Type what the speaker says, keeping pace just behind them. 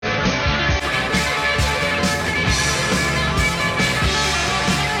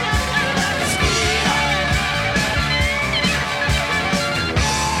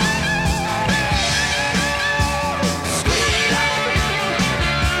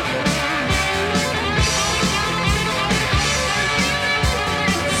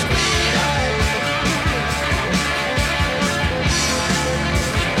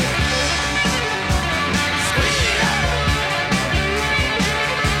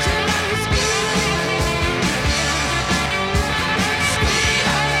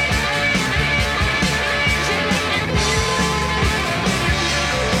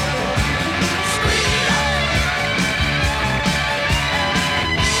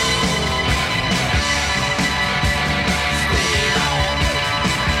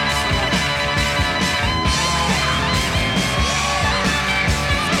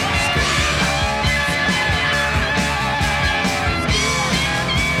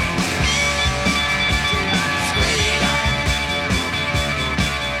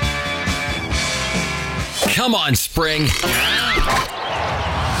Come on, spring.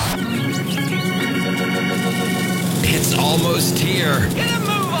 It's almost here. Get a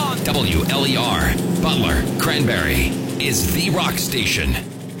move on. WLER, Butler, Cranberry is the rock station.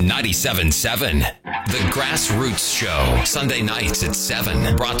 97.7. The Grassroots Show. Sunday nights at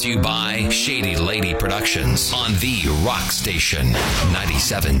 7. Brought to you by Shady Lady Productions on the rock station.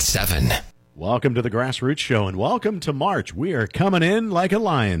 97.7. Welcome to the Grassroots Show, and welcome to March. We are coming in like a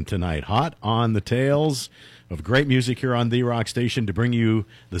lion tonight, hot on the tails of great music here on the rock station to bring you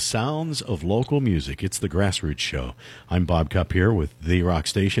the sounds of local music. It's the Grassroots Show. I'm Bob Cupp here with the rock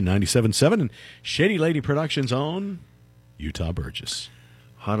station 97.7 and Shady Lady Productions' own Utah Burgess.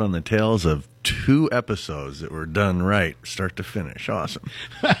 Hot on the tails of 2 episodes that were done right, start to finish. Awesome.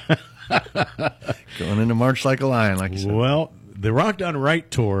 Going into March like a lion, like you said. Well, the Rock Done Right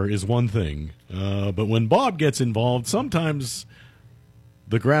tour is one thing, but when Bob gets involved, sometimes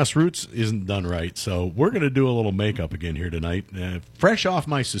the Grassroots isn't done right. So we're going to do a little makeup again here tonight. Fresh off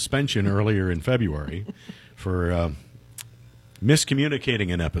my suspension earlier in February for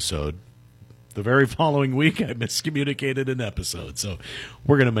miscommunicating an episode. The very following week, I miscommunicated an episode. So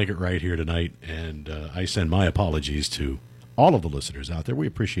we're going to make it right here tonight, and I send my apologies to all of the listeners out there. We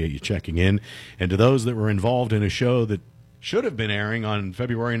appreciate you checking in. And to those that were involved in a show that should have been airing on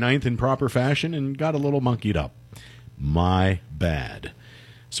February 9th in proper fashion and got a little monkeyed up. My bad.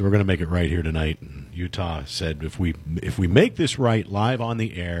 So we're going to make it right here tonight. And Utah said if we make this right live on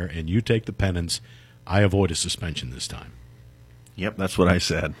the air and you take the penance, I avoid a suspension this time. Yep, that's what I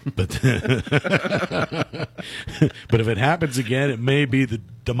said. But if it happens again, it may be the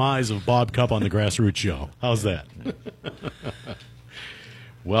demise of Bob Cupp on the Grassroots Show. How's that?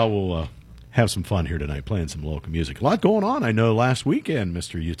 Well, we'll have some fun here tonight, playing some local music. A lot going on. I know last weekend,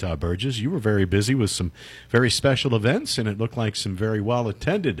 Mr. Utah Burgess, you were very busy with some very special events, and it looked like some very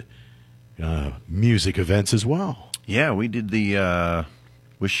well-attended music events as well. Yeah, we did the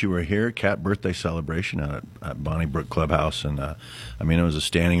Wish You Were Here Cat birthday celebration out at Bonnybrook Clubhouse, and it was a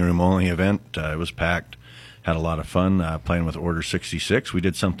standing room only event. It was packed. Had a lot of fun playing with Order 66. We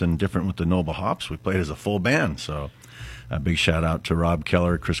did something different with the Noble Hops. We played as a full band, so a big shout out to Rob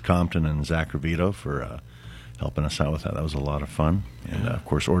Keller, Chris Compton, and Zach Ravito for helping us out with that. That was a lot of fun. And, of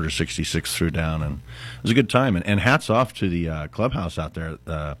course, Order 66 threw down, and it was a good time. And hats off to the clubhouse out there,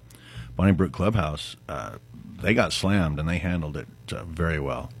 the Bonnybrook Clubhouse. They got slammed, and they handled it very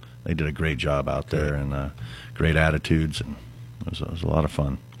well. They did a great job out there, and great attitudes, and it was a lot of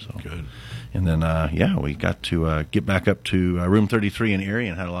fun. So good. And then, we got to get back up to Room 33 in Erie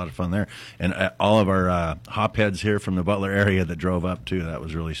and had a lot of fun there. And all of our hop heads here from the Butler area that drove up, too, that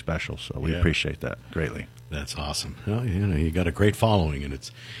was really special. So we appreciate that greatly. That's awesome. Well, you got a great following, and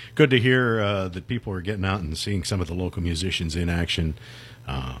it's good to hear that people are getting out and seeing some of the local musicians in action.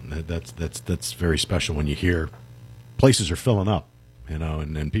 That's very special when you hear places are filling up,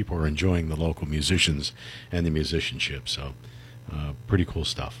 and people are enjoying the local musicians and the musicianship. So pretty cool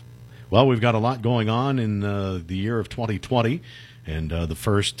stuff. Well, we've got a lot going on in the year of 2020, and the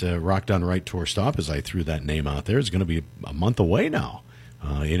first Rock Done Right tour stop, as I threw that name out there, is going to be a month away now.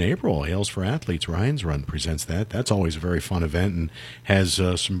 In April, Ales for Athletes, Ryan's Run presents that. That's always a very fun event and has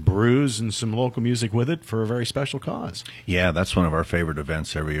some brews and some local music with it for a very special cause. Yeah, that's one of our favorite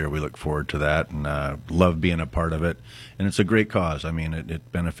events every year. We look forward to that and love being a part of it. And it's a great cause. I mean, it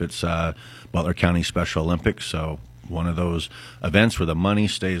benefits Butler County Special Olympics, so one of those events where the money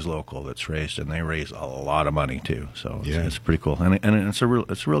stays local that's raised, and they raise a lot of money too. So it's pretty cool, and it's a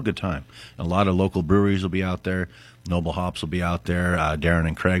real good time. A lot of local breweries will be out there. Noble Hops will be out there. Darren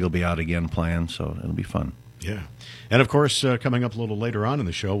and Craig will be out again playing, so it'll be fun. Yeah. And, of course, coming up a little later on in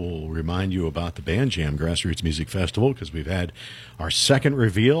the show, we'll remind you about the Band Jam Grassroots Music Festival, because we've had our second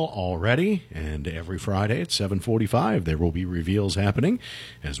reveal already, and every Friday at 7:45 there will be reveals happening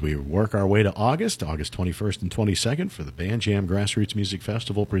as we work our way to August 21st and 22nd for the Band Jam Grassroots Music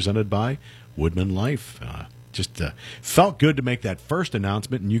Festival presented by Woodman Life. Just felt good to make that first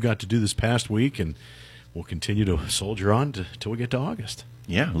announcement, and you got to do this past week, and we'll continue to soldier on till we get to August.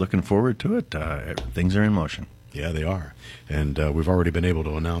 Yeah, looking forward to it. Things are in motion. Yeah, they are. And we've already been able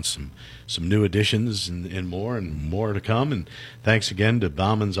to announce some new additions and more to come. And thanks again to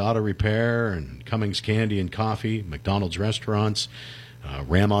Bauman's Auto Repair and Cummings Candy and Coffee, McDonald's Restaurants,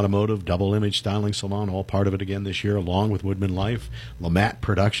 Ram Automotive, Double Image Styling Salon, all part of it again this year, along with Woodman Life. Lamat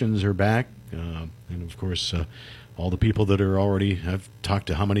Productions are back. And, of course, all the people that are already, I've talked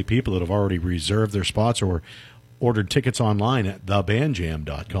to how many people that have already reserved their spots or ordered tickets online at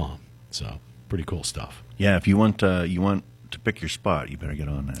thebandjam.com. So pretty cool stuff. Yeah, if you want to pick your spot. You better get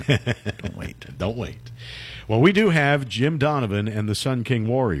on that. Don't wait. Don't wait. Well, we do have Jim Donovan and the Sun King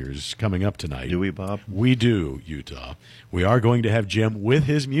Warriors coming up tonight. Do we, Bob? We do, Utah. We are going to have Jim with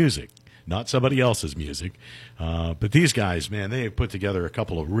his music, not somebody else's music. But these guys, man, they have put together a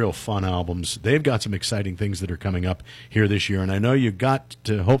couple of real fun albums. They've got some exciting things that are coming up here this year, and I know you got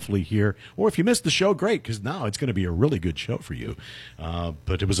to hopefully hear, or if you missed the show, great, because now it's going to be a really good show for you.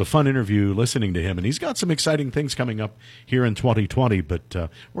 But it was a fun interview listening to him, and he's got some exciting things coming up here in 2020. But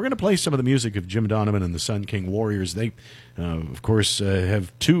we're going to play some of the music of Jim Donovan and the Sun King Warriors. They, of course,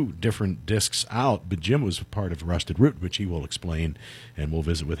 have two different discs out, but Jim was part of Rusted Root, which he will explain, and we'll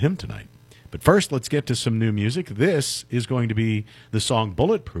visit with him tonight. But first, let's get to some new music. This is going to be the song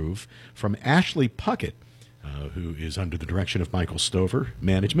Bulletproof from Ashley Puckett, who is under the direction of Michael Stover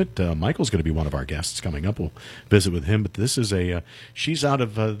Management. Michael's going to be one of our guests coming up. We'll visit with him. But this is she's out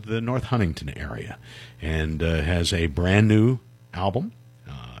of the North Huntington area and has a brand new album.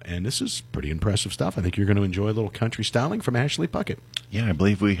 And this is pretty impressive stuff. I think you're going to enjoy a little country styling from Ashley Puckett. Yeah, I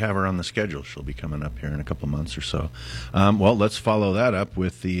believe we have her on the schedule. She'll be coming up here in a couple months or so. Well, let's follow that up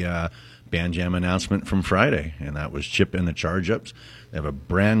with the Band Jam announcement from Friday, and that was Chip and the Charge-Ups. They have a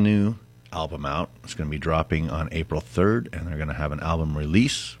brand new album out. It's going to be dropping on April 3rd, and they're going to have an album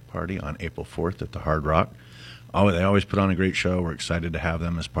release party on April 4th at the Hard Rock. Oh, they always put on a great show. We're excited to have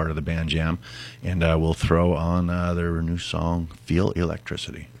them as part of the Band Jam, and we'll throw on their new song, Feel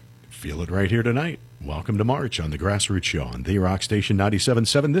Electricity. Feel it right here tonight. Welcome to March on the Grassroots Show on The Rock Station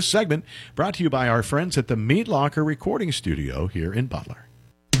 97.7. This segment brought to you by our friends at the Meat Locker Recording Studio here in Butler.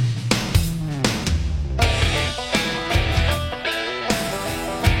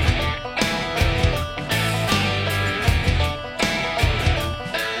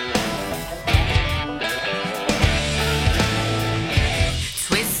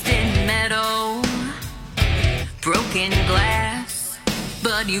 Broken glass,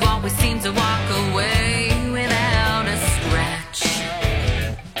 but you always seem to walk away without a scratch.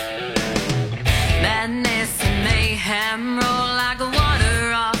 Madness and mayhem roll like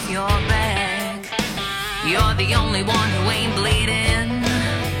water off your back. You're the only one who ain't bleeding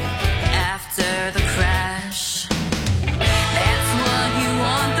after the crash. That's what you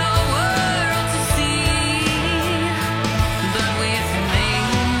want the world to see, but with me,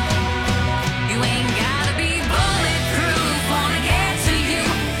 you ain't gotta be bulletproof. Wanna get to you,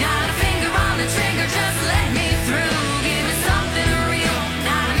 got a finger on the trigger, just let me through. Give me something real,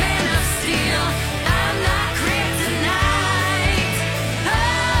 not a man of steel. I'm not kryptonite.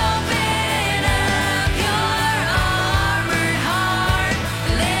 Open up your armored heart.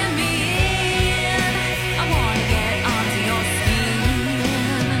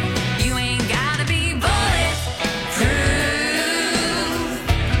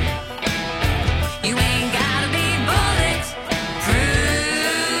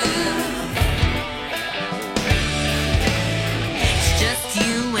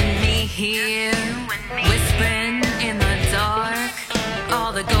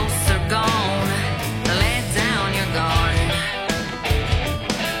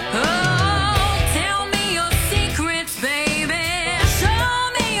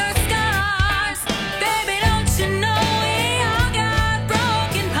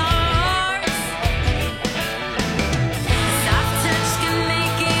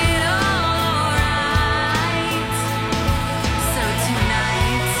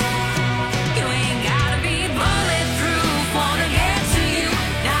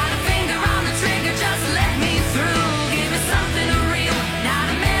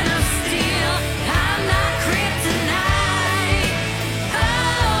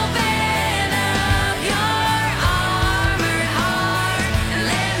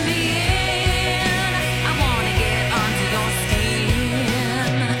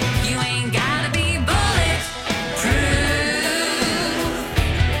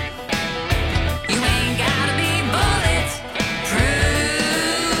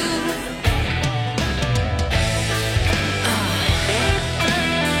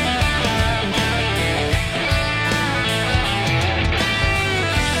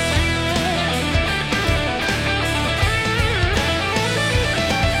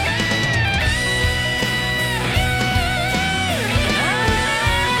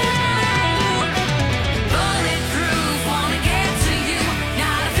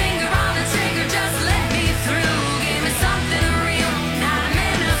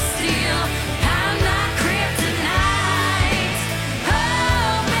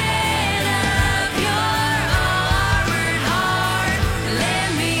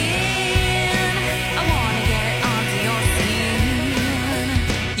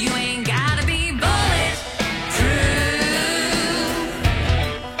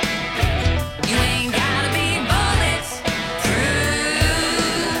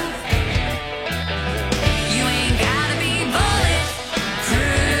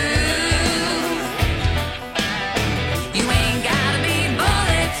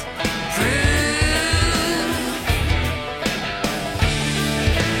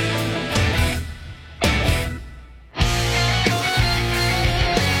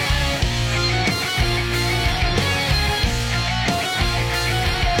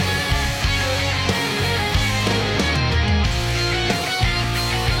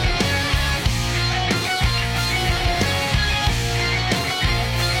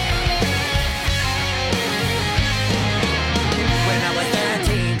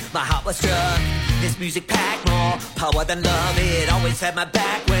 was struck. This music packed more power than love. It always had my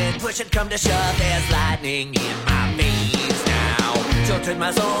back when push had come to shove. There's lightning in my veins now. Jolted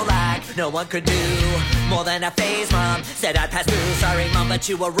my soul like no one could do more than a phase. Mom said I'd pass through. Sorry, Mom, but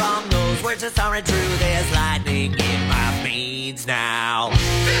you were wrong. Those words just aren't true. There's lightning in my veins now.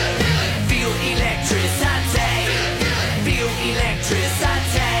 Feel electricity. Feel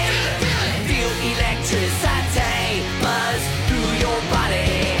electricity. Feel electricity. Buzz through your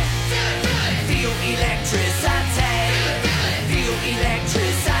body. Feel electricity. Feel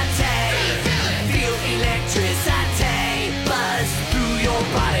electricity. Feel electricity. Buzz through your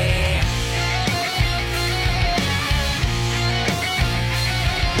body.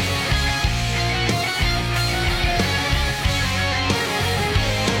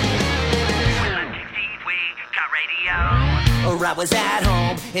 Or I was at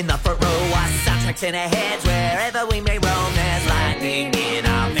home in the front row, our soundtracks in our heads, wherever we may roam. There's lightning in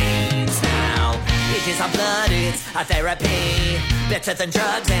our veins now. It is our blood, it's our therapy, better than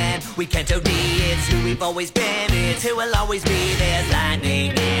drugs, and we can't OD. It's who we've always been, it's who we'll always be. There's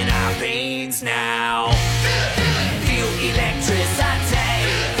lightning in our veins now. Feel electricity.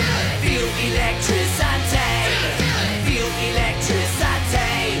 Feel electricity. Feel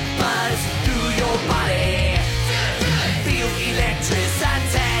electricity. Buzz through your body. Feel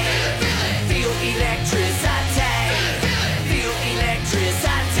electricity. Feel electricity. Feel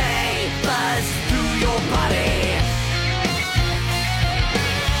electricity. Buzz through your body.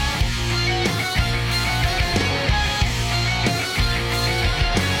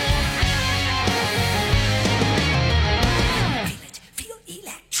 Feel it. Feel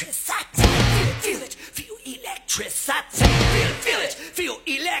electricity. Feel it. Feel electricity. Feel it. Feel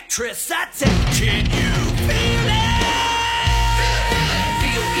electricity. Can you feel it?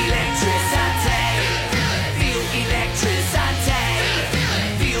 Feel electricity. Feel electricity.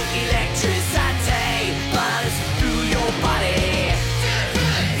 Feel electricity. Buzz through your body.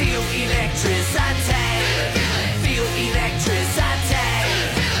 Feel electricity. Feel electricity.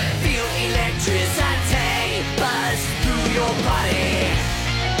 Feel electricity. Buzz through your body.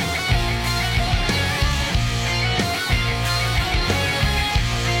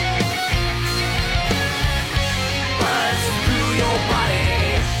 Buzz through your body.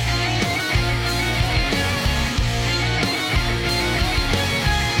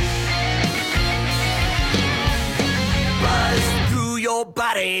 Buzz through your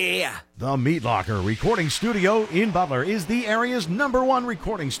body. The Meat Locker Recording Studio in Butler is the area's #1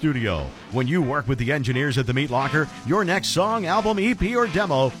 recording studio. When you work with the engineers at the Meat Locker, your next song, album, EP, or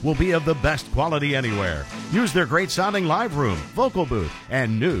demo will be of the best quality anywhere. Use their great sounding live room, vocal booth,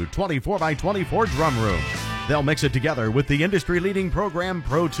 and new 24x24 drum room. They'll mix it together with the industry-leading program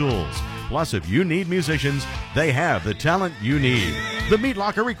Pro Tools. Plus, if you need musicians, they have the talent you need. The Meat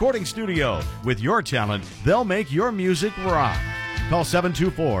Locker Recording Studio. With your talent, they'll make your music rock. Call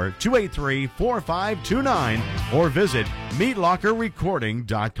 724-283-4529 or visit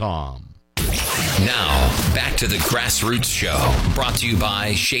meatlockerrecording.com. Now, back to the Grassroots Show, brought to you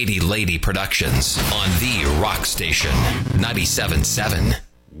by Shady Lady Productions on the Rock Station, 97.7.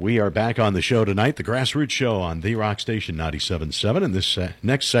 We are back on the show tonight, the Grassroots Show on the Rock Station 97.7. And this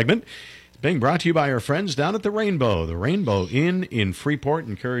next segment is being brought to you by our friends down at the Rainbow. The Rainbow Inn in Freeport.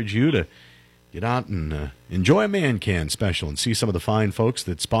 Encourage you to get out and enjoy a Man Can special and see some of the fine folks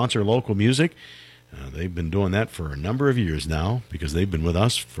that sponsor local music. They've been doing that for a number of years now because they've been with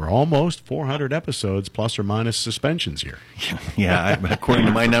us for almost 400 episodes, plus or minus suspensions here. Yeah, according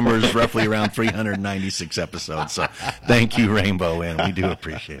to my numbers, roughly around 396 episodes. So thank you, Rainbow Inn. We do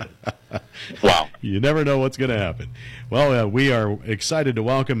appreciate it. Wow. You never know what's going to happen. Well, we are excited to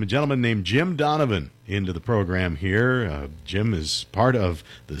welcome a gentleman named Jim Donovan into the program here. Jim is part of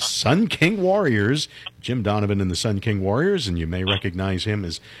the Sun King Warriors. Jim Donovan and the Sun King Warriors, and you may recognize him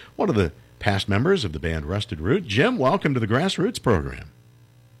as one of the past members of the band Rusted Root. Jim, welcome to the Grassroots program.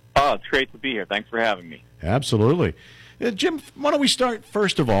 Oh, it's great to be here. Thanks for having me. Absolutely. Jim, why don't we start,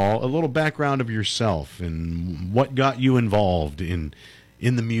 first of all, a little background of yourself and what got you involved in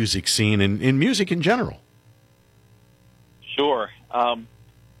the music scene and in music in general. Sure.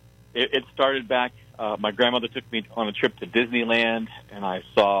 It started back, my grandmother took me on a trip to Disneyland, and I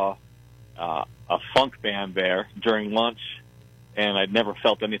saw a funk band there during lunch, and I'd never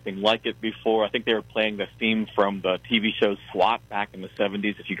felt anything like it before. I think they were playing the theme from the TV show SWAT back in the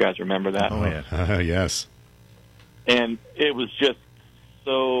 70s, if you guys remember that. Oh, yeah. Yes. And it was just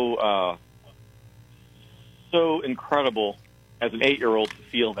so incredible as an 8-year-old to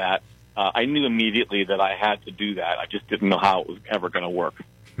feel that. I knew immediately that I had to do that. I just didn't know how it was ever going to work.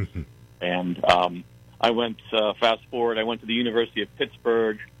 And I went, fast forward, I went to the University of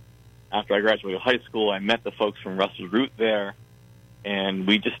Pittsburgh, after I graduated high school, I met the folks from Rusted Root there, and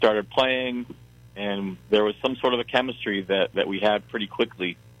we just started playing, and there was some sort of a chemistry that we had pretty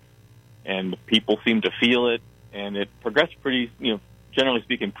quickly, and people seemed to feel it, and it progressed pretty, generally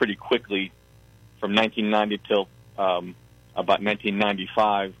speaking, pretty quickly. From 1990 till about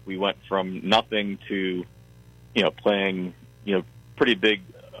 1995, we went from nothing to, playing, pretty big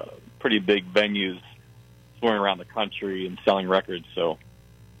venues, touring around the country and selling records. So,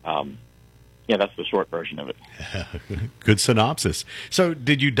 that's the short version of it. Good synopsis. So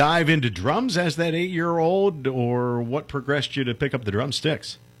did you dive into drums as that 8-year-old, or what progressed you to pick up the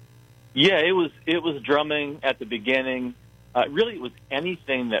drumsticks? Yeah, it was drumming at the beginning. Really, it was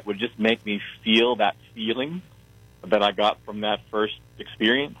anything that would just make me feel that feeling that I got from that first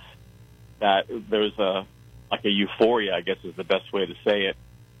experience. That there was a euphoria, I guess is the best way to say it.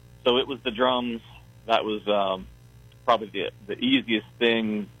 So it was the drums. That was probably the easiest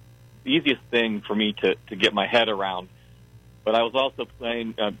thing for me to get my head around. But I was also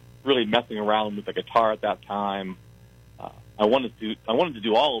playing, really messing around with the guitar at that time. I wanted to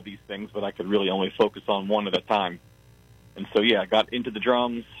do all of these things, but I could really only focus on one at a time. And so, I got into the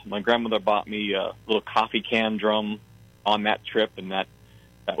drums. My grandmother bought me a little coffee can drum on that trip, and that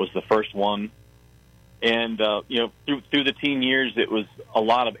was the first one. And, through the teen years, it was a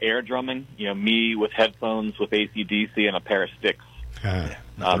lot of air drumming, me with headphones with AC/DC and a pair of sticks.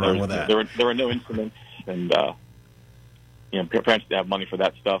 Nothing wrong with that. There were no instruments, and, parents didn't have money for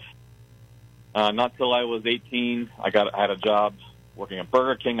that stuff. Not till I was 18, I had a job working at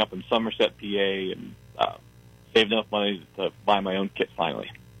Burger King up in Somerset, PA, and saved enough money to buy my own kit finally.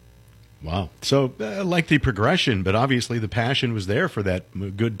 Wow. So lengthy progression, but obviously the passion was there for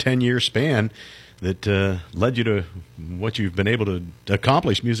that good 10-year span that led you to what you've been able to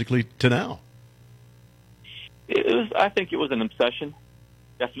accomplish musically to now. I think it was an obsession,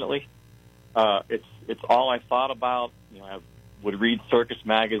 definitely. It's all I thought about. I would read Circus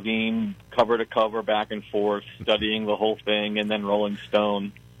Magazine cover to cover, back and forth, studying the whole thing, and then Rolling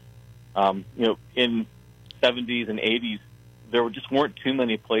Stone. In 70s and 80s, there just weren't too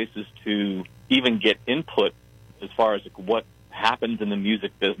many places to even get input as far as what happens in the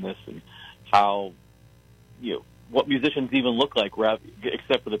music business and how, what musicians even look like,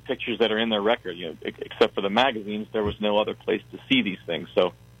 except for the pictures that are in their record. Except for the magazines, there was no other place to see these things.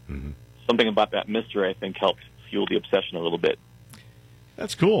 So something about that mystery, I think, helped fuel the obsession a little bit.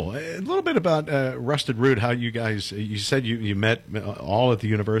 That's cool. A little bit about Rusted Root, how you guys, you said you met all at the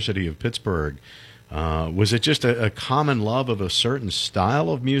University of Pittsburgh. Was it just a common love of a certain style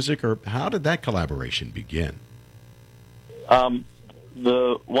of music, or how did that collaboration begin? One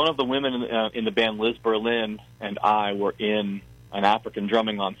of the women in the band, Liz Berlin, and I were in an African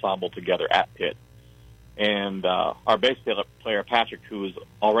drumming ensemble together at Pitt. And our bass player, Patrick, who was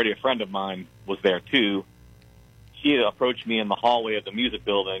already a friend of mine, was there too. She approached me in the hallway of the music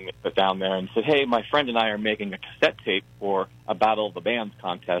building down there and said, "Hey, my friend and I are making a cassette tape for a Battle of the Bands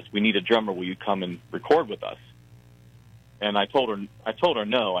contest. We need a drummer. Will you come and record with us?" And I told her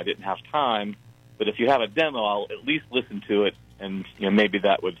no, I didn't have time. But if you have a demo, I'll at least listen to it, and maybe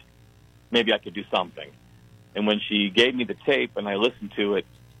I could do something. And when she gave me the tape and I listened to it,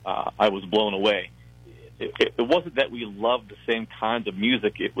 I was blown away. It wasn't that we loved the same kinds of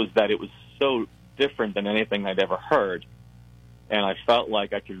music. It was that it was so different than anything I'd ever heard. And I felt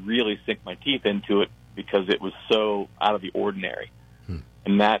like I could really sink my teeth into it because it was so out of the ordinary.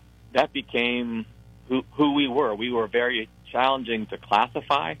 And that became who we were. We were very challenging to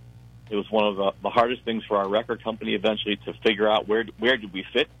classify. It was one of the hardest things for our record company eventually to figure out where did we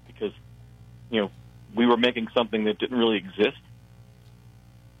fit, because we were making something that didn't really exist.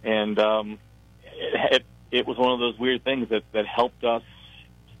 And it was one of those weird things that helped us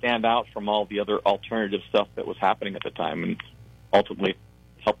stand out from all the other alternative stuff that was happening at the time, and ultimately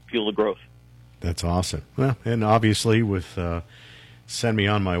helped fuel the growth. That's awesome. Well, and obviously with Send Me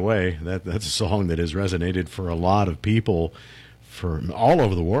On My Way, that's a song that has resonated for a lot of people from all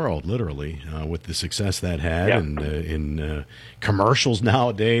over the world, literally, with the success that had, and in commercials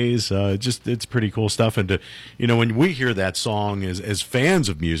nowadays. It's pretty cool stuff. And when we hear that song as fans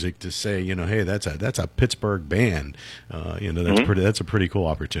of music, to say, hey, that's a Pittsburgh band, that's a pretty cool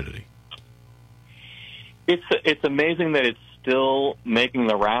opportunity. It's amazing that it's still making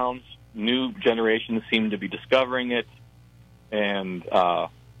the rounds. New generations seem to be discovering it, and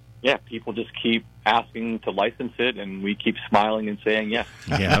people just keep asking to license it, and we keep smiling and saying yes.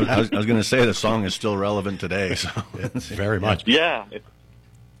 Yeah, I was going to say the song is still relevant today. So. Very much. Yeah,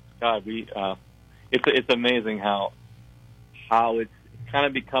 it's amazing how it's kind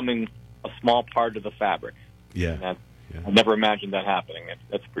of becoming a small part of the fabric. Yeah. I never imagined that happening.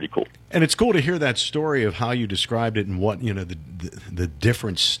 That's pretty cool. And it's cool to hear that story of how you described it and what, the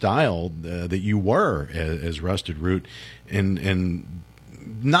different style that you were as Rusted Root, and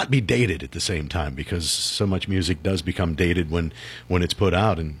not be dated at the same time, because so much music does become dated when it's put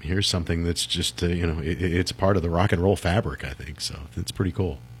out. And here's something that's just, it's part of the rock and roll fabric, I think. So it's pretty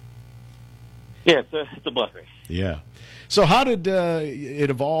cool. Yeah, it's a blessing. Yeah. So how did it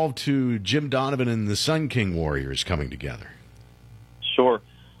evolve to Jim Donovan and the Sun King Warriors coming together? Sure.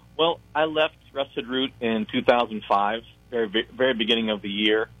 Well, I left Rusted Root in 2005, very beginning of the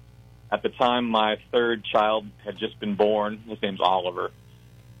year. At the time, my third child had just been born. His name's Oliver.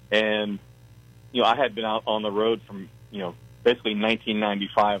 And, I had been out on the road from, basically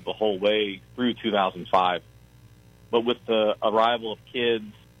 1995 the whole way through 2005. But with the arrival of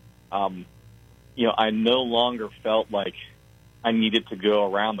kids, I no longer felt like I needed to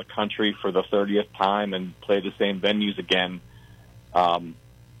go around the country for the 30th time and play the same venues again. And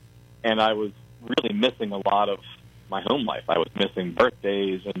I was really missing a lot of my home life. I was missing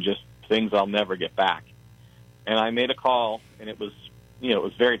birthdays and just things I'll never get back. And I made a call, and it was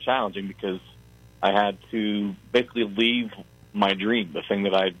very challenging because I had to basically leave my dream, the thing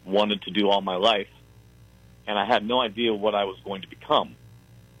that I wanted to do all my life, and I had no idea what I was going to become.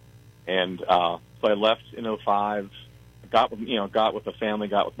 And so I left in 2005, got with the family,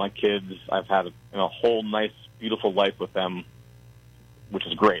 got with my kids. I've had a whole nice, beautiful life with them, which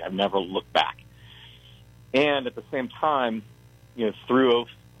is great. I've never looked back. And at the same time,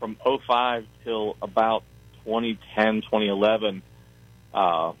 from 2005 till about 2010, 2011,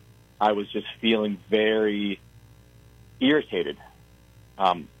 I was just feeling very irritated.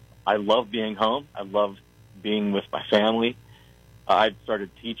 I love being home. I love being with my family. I'd started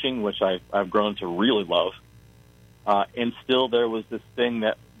teaching, which I've grown to really love. And still there was this thing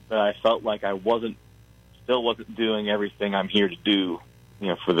that I felt like I wasn't doing everything I'm here to do,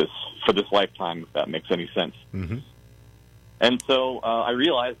 for this lifetime, if that makes any sense. Mm-hmm. And so I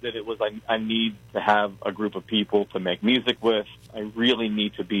realized that it was I need to have a group of people to make music with. I really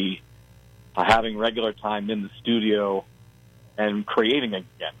need to be having regular time in the studio and creating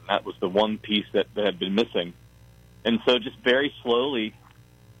again. That was the one piece that had been missing. And so just very slowly,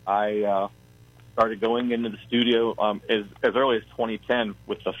 I started going into the studio as early as 2010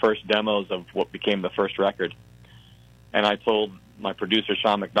 with the first demos of what became the first record. And I told my producer,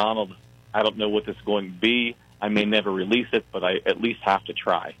 Sean McDonald, I don't know what this is going to be. I may never release it, but I at least have to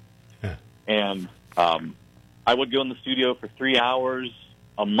try. Yeah. And I would go in the studio for 3 hours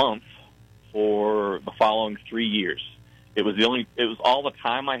a month for the following 3 years. It was all the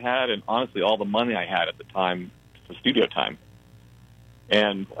time I had, and honestly, all the money I had at the time for studio time.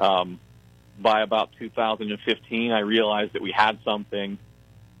 And by about 2015, I realized that we had something,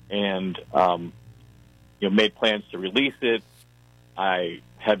 and made plans to release it. I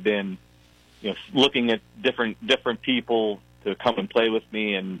had been looking at different people to come and play with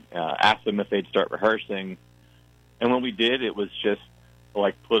me and ask them if they'd start rehearsing. And when we did, it was just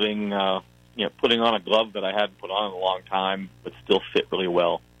like putting on a glove that I hadn't put on in a long time, but still fit really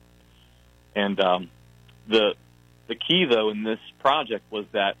well. And the key, though, in this project was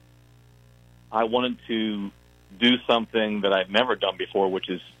that I wanted to do something that I'd never done before, which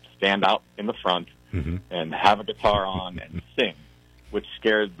is stand out in the front mm-hmm. and have a guitar on and sing, which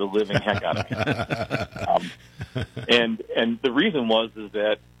scared the living heck out of me. And the reason is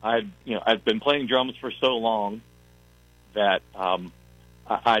that I'd been playing drums for so long that I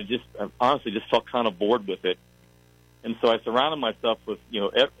honestly just felt kind of bored with it. And so I surrounded myself with,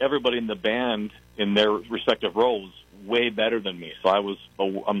 everybody in the band in their respective roles way better than me. So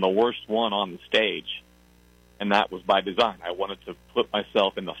I'm the worst one on the stage. And that was by design. I wanted to put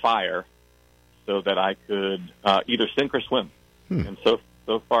myself in the fire so that I could either sink or swim. And so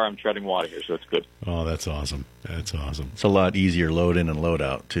far I'm treading water here, so it's good. Oh, that's awesome. That's awesome. It's a lot easier load in and load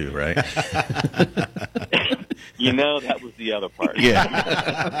out, too, right? That was the other part.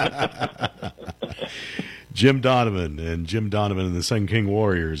 Yeah. Jim Donovan and the Sun King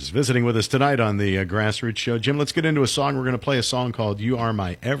Warriors visiting with us tonight on the Grassroots Show. Jim, let's get into a song. We're going to play a song called You Are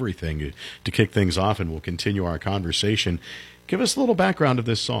My Everything to kick things off, and we'll continue our conversation. Give us a little background of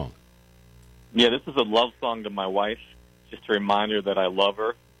this song. Yeah, this is a love song to my wife. Just a reminder that I love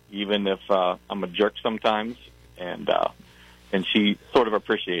her, even if I'm a jerk sometimes, and she sort of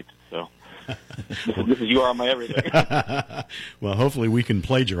appreciates it. So this is You Are My Everything. Well, hopefully we can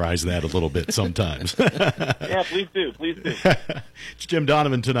plagiarize that a little bit sometimes. Yeah, please do. It's Jim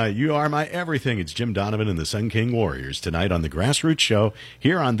Donovan tonight. You Are My Everything. It's Jim Donovan and the Sun King Warriors tonight on the Grassroots Show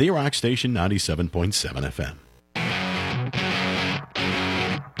here on The Rock Station 97.7 FM.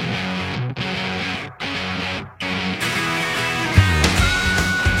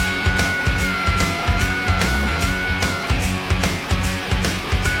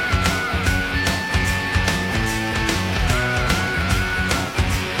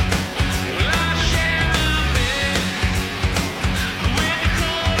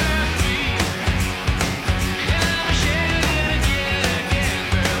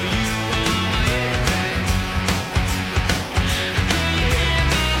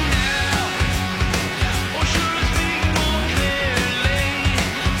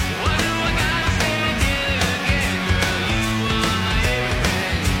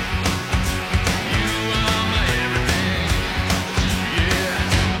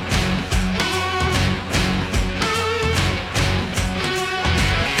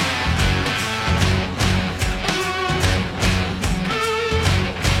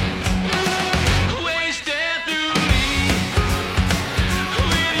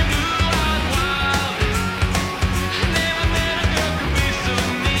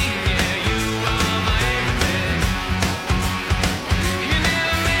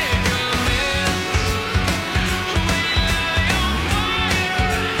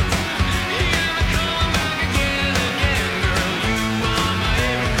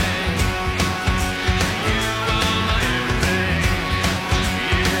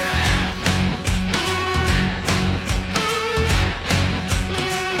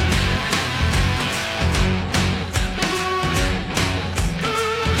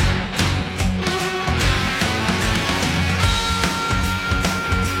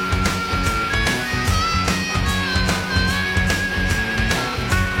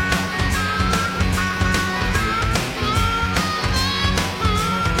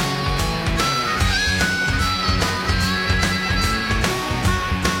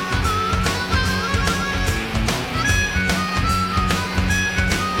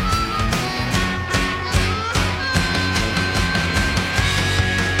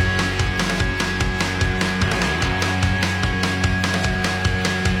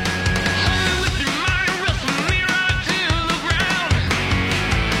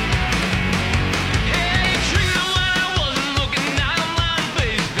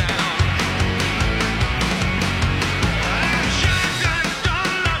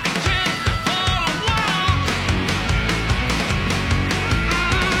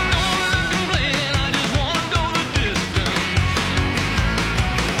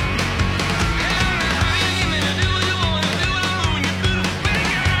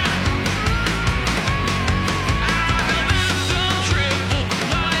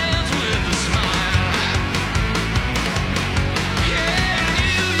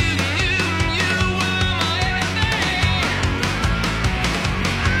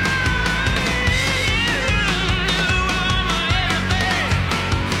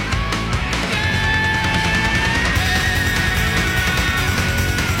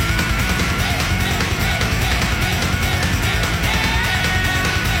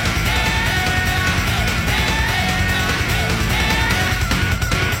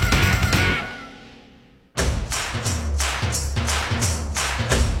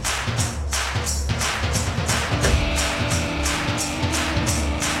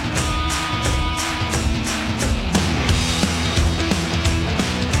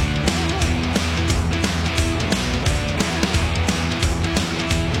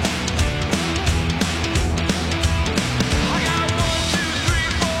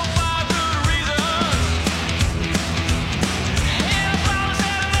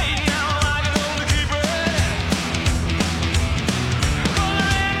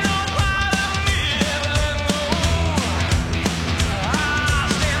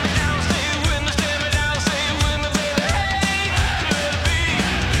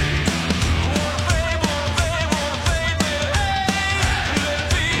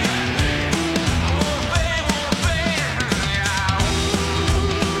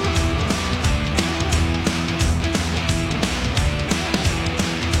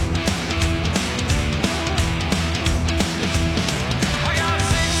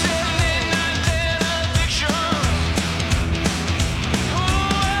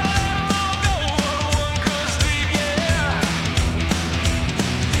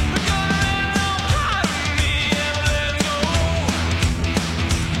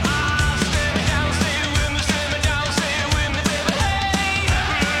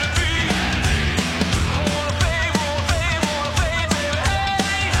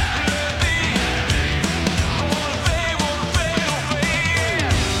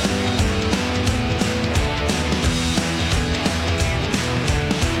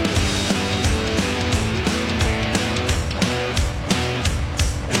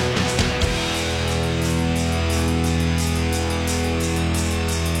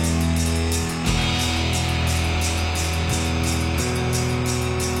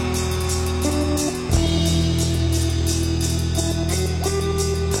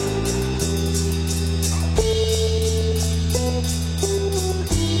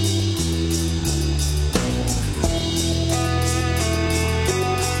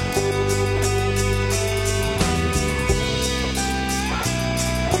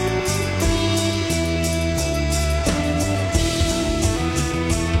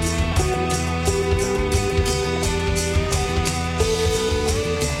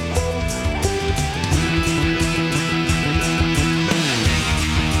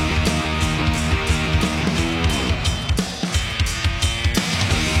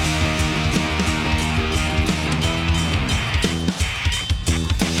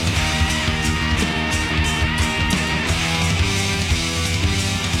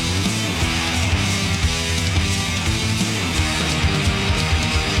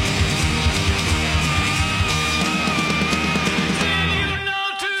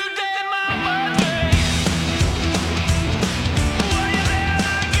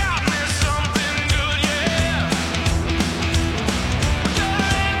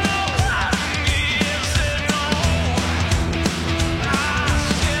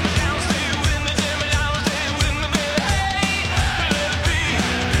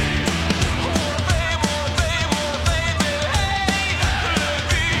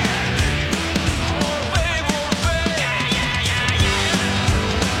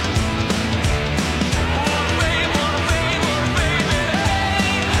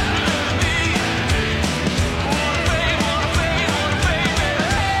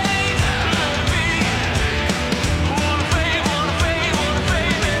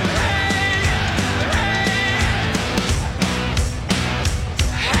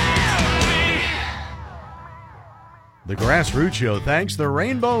 Grassroots Show thanks the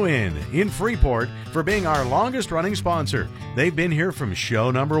Rainbow Inn in Freeport for being our longest-running sponsor. They've been here from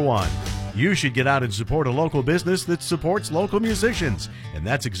show number 1. You should get out and support a local business that supports local musicians, and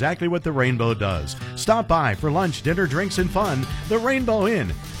that's exactly what the Rainbow does. Stop by for lunch, dinner, drinks, and fun. The Rainbow Inn,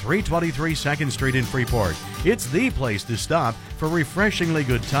 323 2nd Street in Freeport. It's the place to stop for refreshingly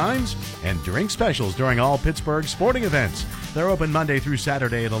good times and drink specials during all Pittsburgh sporting events. They're open Monday through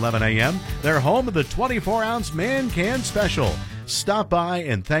Saturday at 11 a.m. They're home of the 24-ounce Man Can Special. Stop by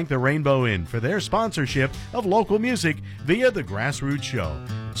and thank the Rainbow Inn for their sponsorship of local music via the Grassroots Show.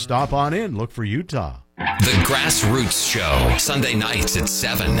 Stop on in, look for Utah. The Grassroots Show, Sunday nights at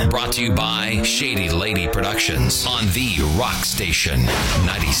 7. Brought to you by Shady Lady Productions on the Rock Station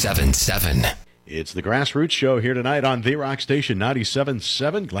 97.7. It's the Grassroots Show here tonight on the Rock Station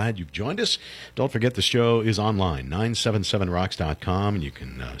 97.7. Glad you've joined us. Don't forget the show is online, 977rocks.com, and you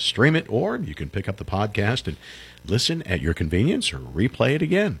can stream it, or you can pick up the podcast and listen at your convenience or replay it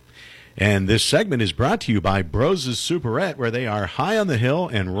again. And this segment is brought to you by Bros' Superette, where they are high on the hill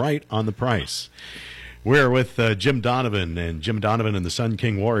and right on the price. We're with Jim Donovan, and Jim Donovan and the Sun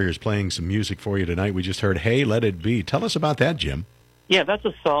King Warriors playing some music for you tonight. We just heard Hey, Let It Be. Tell us about that, Jim. Yeah, that's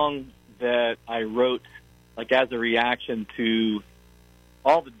a song that I wrote like as a reaction to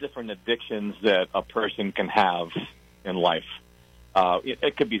all the different addictions that a person can have in life.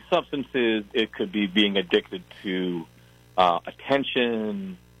 It could be substances, it could be being addicted to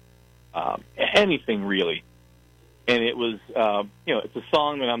attention, anything really. And it was, it's a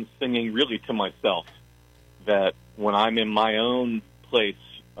song that I'm singing really to myself, that when I'm in my own place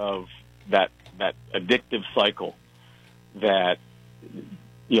of that addictive cycle, that,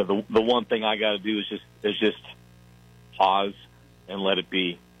 the one thing I got to do is just pause and let it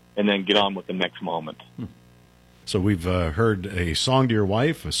be, and then get on with the next moment. So we've heard a song to your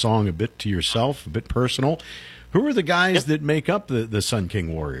wife, a song a bit to yourself, a bit personal. Who are the guys that make up the Sun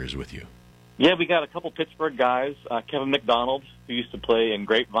King Warriors with you? Yeah, we got a couple Pittsburgh guys. Kevin McDonald, who used to play in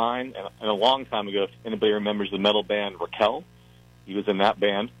Grapevine, and a long time ago, if anybody remembers the metal band Raquel, he was in that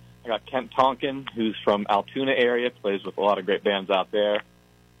band. I got Kent Tonkin, who's from Altoona area, plays with a lot of great bands out there.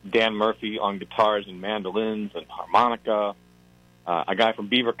 Dan Murphy on guitars and mandolins and harmonica. A guy from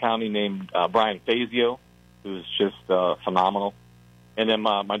Beaver County named Brian Fazio, who's just phenomenal. And then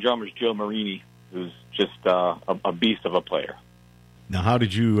my drummer's Joe Marini, who's just a beast of a player. Now, how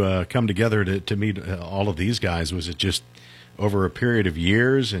did you come together to meet all of these guys? Was it just over a period of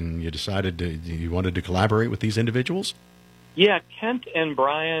years, and you decided you wanted to collaborate with these individuals? Yeah, Kent and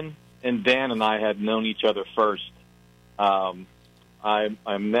Brian and Dan and I had known each other first.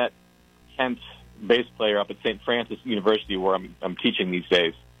 I met Kent's bass player up at St. Francis University, where I'm teaching these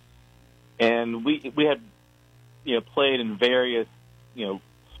days, and we had played in various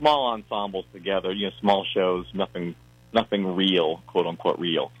small ensembles together, small shows, nothing real, quote unquote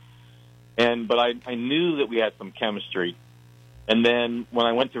real. But I knew that we had some chemistry. And then when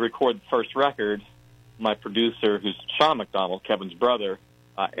I went to record the first record, my producer, who's Sean McDonald, Kevin's brother,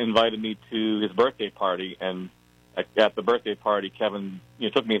 invited me to his birthday party. And at the birthday party, Kevin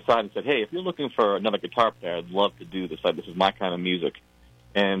took me aside and said, "Hey, if you're looking for another guitar player, I'd love to do this. This is my kind of music."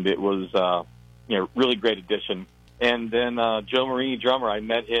 And it was really great addition. And then Joe Marini, drummer, I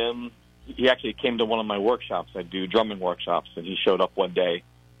met him. He actually came to one of my workshops. I do drumming workshops, and he showed up one day.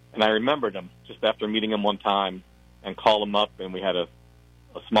 And I remembered him just after meeting him one time, and called him up, and we had a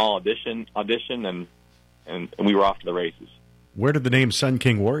small audition, and we were off to the races. Where did the name Sun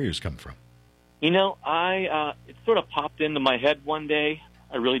King Warriors come from? It sort of popped into my head one day.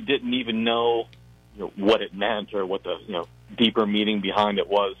 I really didn't even know what it meant or what the deeper meaning behind it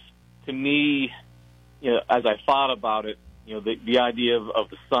was. To me, as I thought about it, the idea of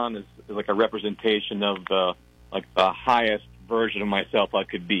the sun is like a representation of the highest version of myself I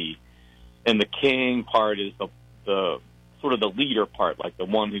could be, and the king part is the sort of the leader part, like the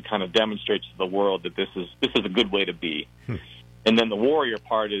one who kind of demonstrates to the world that this is a good way to be. And then the warrior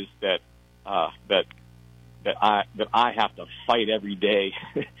part is that I have to fight every day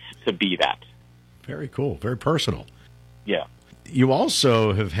to be that. Very cool. Very personal. Yeah. You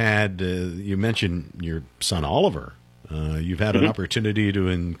also have had, you mentioned your son Oliver. You've had an opportunity to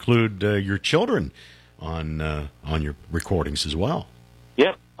include your children on your recordings as well.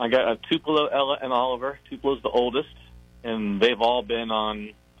 Yep. I got Tupelo, Ella, and Oliver. Tupelo's the oldest, and they've all been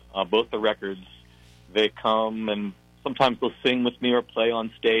on both the records. They come, and sometimes they'll sing with me or play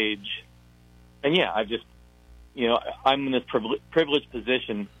on stage. And, yeah, I just, I'm in this privileged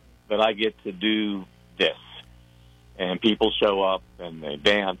position that I get to do this. And people show up, and they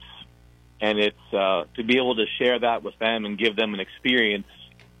dance. And it's to be able to share that with them and give them an experience,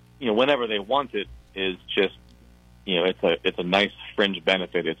 whenever they want it, is just it's a nice fringe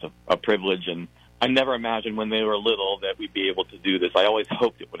benefit. It's a privilege, and I never imagined when they were little that we'd be able to do this. I always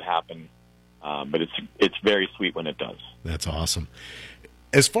hoped it would happen, but it's very sweet when it does. That's awesome.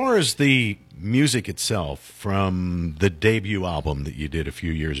 As far as the music itself, from the debut album that you did a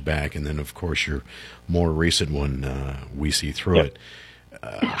few years back, and then, of course, your more recent one, We See Through It,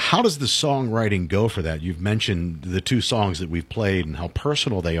 how does the songwriting go for that? You've mentioned the two songs that we've played and how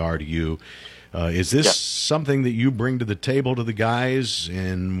personal they are to you. Is this something that you bring to the table to the guys,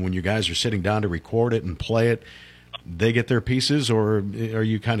 and when you guys are sitting down to record it and play it, they get their pieces, or are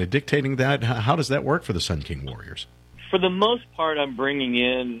you kind of dictating that? How does that work for the Sun King Warriors? For the most part, I'm bringing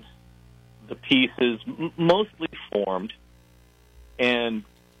in the pieces, mostly formed, and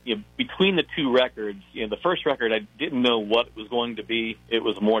between the two records, the first record I didn't know what it was going to be. It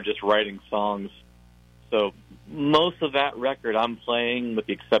was more just writing songs. So most of that record I'm playing, with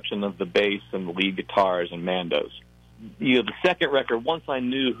the exception of the bass and the lead guitars and mandos. The second record, once I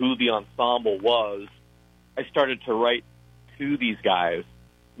knew who the ensemble was, I started to write to these guys,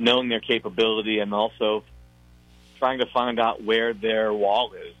 knowing their capability and also trying to find out where their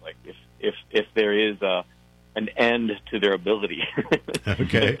wall is, like if there is an end to their ability.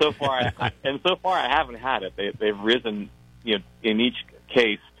 Okay. And so far I haven't had it. They've risen, in each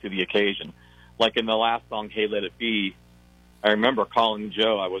case to the occasion. Like in the last song, Hey Let It Be, I remember calling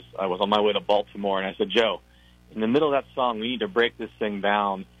Joe. I was on my way to Baltimore, and I said, Joe, in the middle of that song, we need to break this thing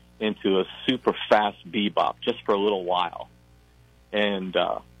down into a super fast bebop just for a little while. And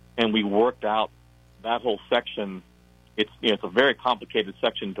we worked out that whole section. It's a very complicated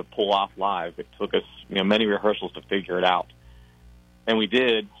section to pull off live. It took us many rehearsals to figure it out, and we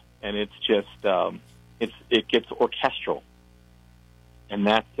did. And it's just it gets orchestral, and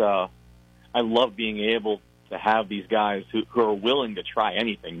that's I love being able to have these guys who are willing to try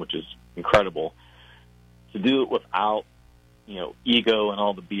anything, which is incredible, to do it without ego and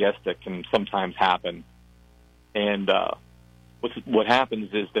all the BS that can sometimes happen. And what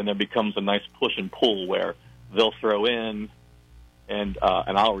happens is then there becomes a nice push and pull where they'll throw in, and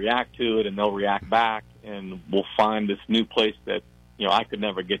I'll react to it, and they'll react back, and we'll find this new place that I could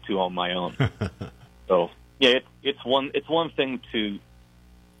never get to on my own. So it's one thing to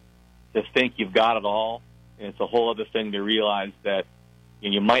think you've got it all, and it's a whole other thing to realize that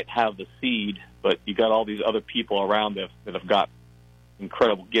you might have the seed, but you got all these other people around that have got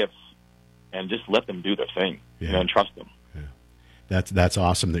incredible gifts, and just let them do their thing and trust them. That's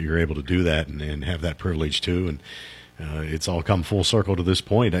awesome that you're able to do that and have that privilege too. And it's all come full circle to this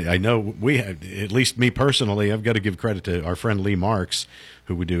point. I know we have, at least me personally, I've got to give credit to our friend Lee Marks,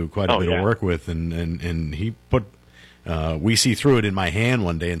 who we do quite a bit of work with, and he put We See Through It in my hand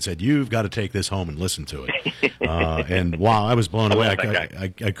one day and said, "You've got to take this home and listen to it." And wow, I was blown away.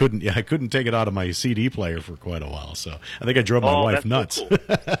 I couldn't take it out of my CD player for quite a while. So I think I drove my wife nuts. So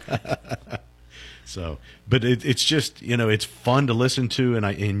cool. So, but it's just it's fun to listen to,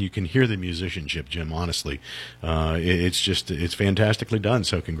 and you can hear the musicianship, Jim. Honestly, it's fantastically done.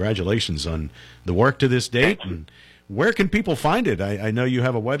 So congratulations on the work to this date. And where can people find it? I know you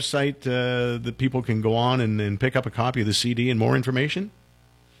have a website that people can go on and pick up a copy of the CD and more information.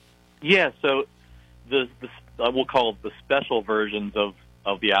 Yeah, so we'll call it the special versions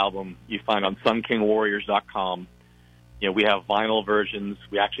of the album you find on SunKingWarriors.com. We have vinyl versions.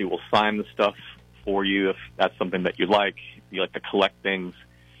 We actually will sign the stuff for you if that's something that you like. If you like to collect things.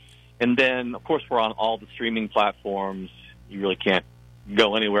 And then, of course, we're on all the streaming platforms. You really can't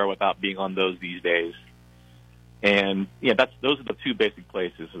go anywhere without being on those these days. And those are the two basic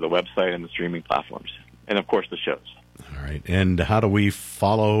places: the website and the streaming platforms, and of course the shows. All right. And how do we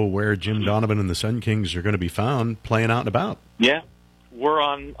follow where Jim Donovan and the Sun Kings are going to be found playing out and about? Yeah, we're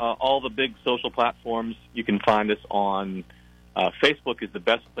on all the big social platforms. You can find us on Facebook is the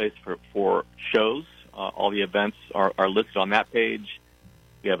best place for shows. All the events are listed on that page.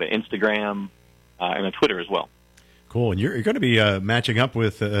 We have an Instagram and a Twitter as well. Cool. And you're going to be matching up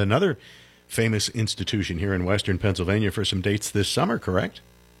with another famous institution here in Western Pennsylvania for some dates this summer, correct?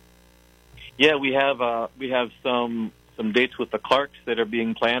 Yeah, we have some dates with the Clarks that are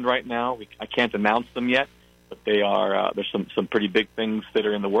being planned right now. I can't announce them yet, but they are. There's some pretty big things that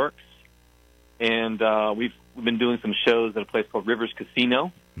are in the works, and we've been doing some shows at a place called Rivers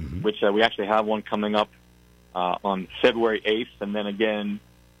Casino, which we actually have one coming up on February 8th, and then again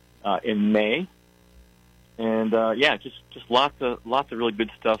in May. And just lots of really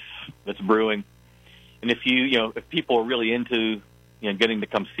good stuff that's brewing. And if if people are really into getting to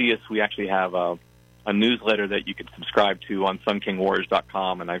come see us, we actually have a newsletter that you can subscribe to on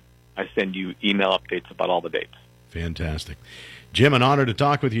SunKingWarriors.com, and I send you email updates about all the dates. Fantastic. Jim, an honor to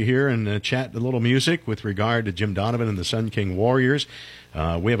talk with you here and chat a little music with regard to Jim Donovan and the Sun King Warriors.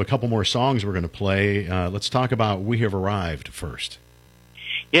 We have a couple more songs we're going to play. Let's talk about We Have Arrived first.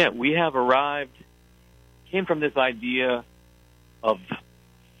 Yeah, We Have Arrived came from this idea of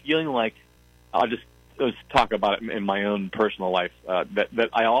feeling like, I'll just talk about it in my own personal life, that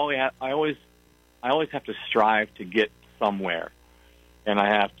I always have to strive to get somewhere, and I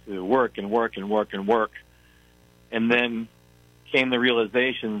have to work and work and work and work. And then came the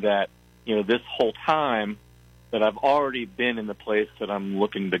realization that, this whole time that I've already been in the place that I'm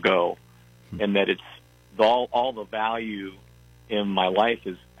looking to go, and that it's all the value in my life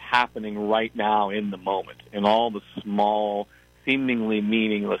is happening right now in the moment, in all the small, seemingly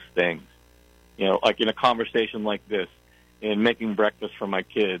meaningless things. Like in a conversation like this, in making breakfast for my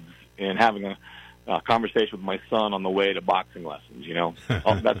kids, and having a conversation with my son on the way to boxing lessons.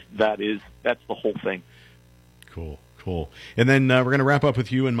 That's the whole thing. Cool. And then we're going to wrap up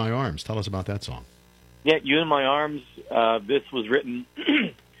with You in My Arms. Tell us about that song. Yeah, You in My Arms. This was written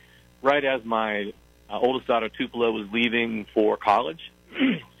right as my oldest daughter Tupelo was leaving for college.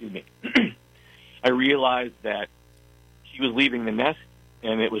 Excuse me. I realized that she was leaving the nest,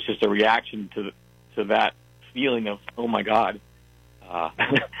 and it was just a reaction to that feeling of, oh my God,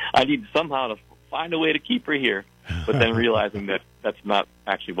 I need somehow to find a way to keep her here. But then realizing that that's not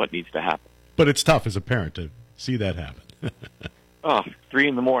actually what needs to happen. But it's tough as a parent to see that happen. 3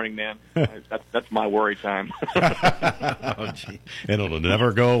 a.m, man. That's my worry time. Oh, gee. And it'll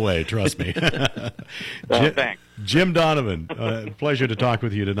never go away, trust me. Thanks. Jim Donovan, pleasure to talk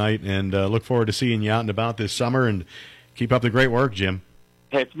with you tonight, and look forward to seeing you out and about this summer, and keep up the great work, Jim.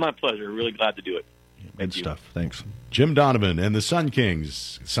 Hey, it's my pleasure. Really glad to do it. Good stuff. Thanks. Jim Donovan and the Sun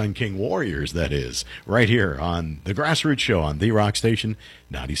King Warriors, that is, right here on the Grassroots Show on the Rock Station,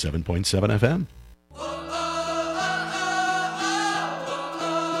 97.7 FM.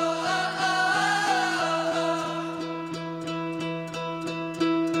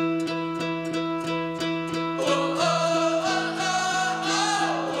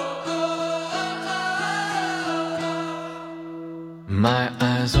 My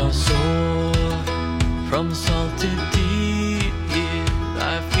eyes are sore from salty deep.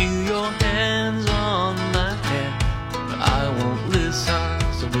 I feel your hands on my head, but I won't listen.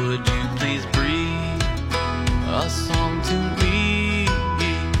 So would you please breathe a song to me?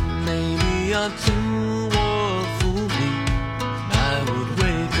 Maybe a tune will fool me, and I would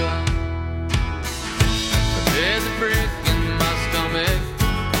wake up. But there's a brick in my stomach,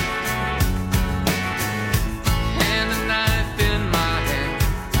 and a knife in my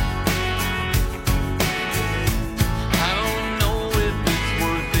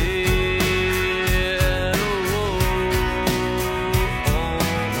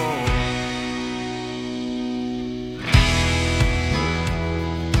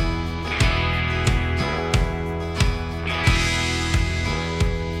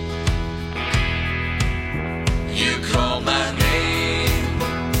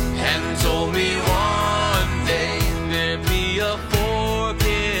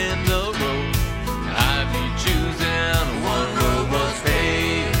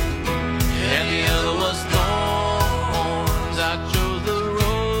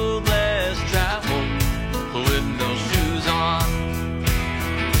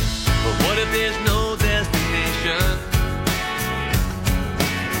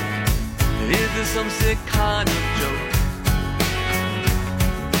some sick kind of joke.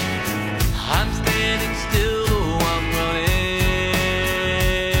 I'm standing still, oh, I'm running.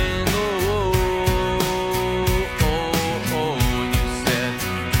 Oh, you said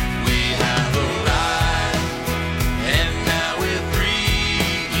we have arrived, and now we're free.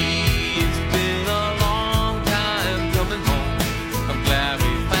 It's been a long time coming home. I'm glad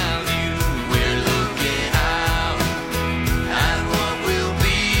we found you. We're looking out at what will be.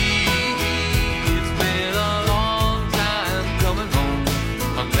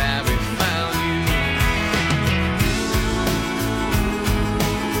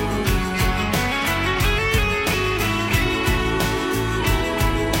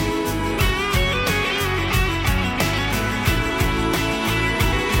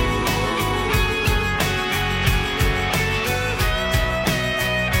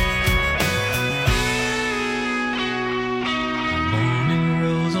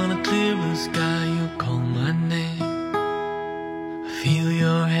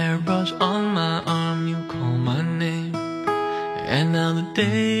 On my arm, you call my name, and now the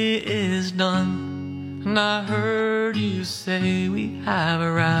day is done, and I heard you say we have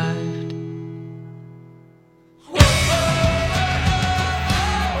arrived.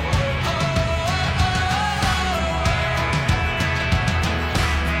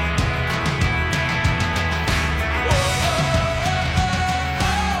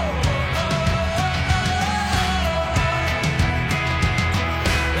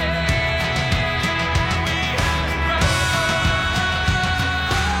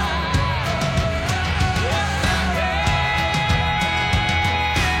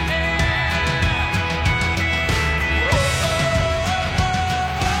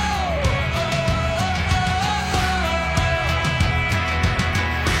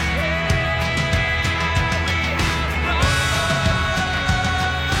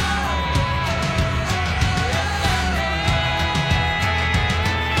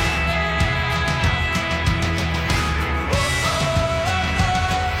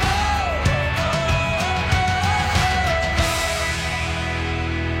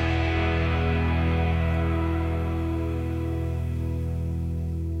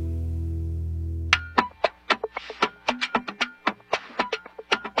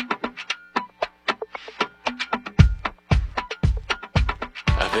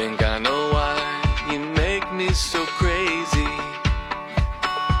 think I know why you make me so crazy.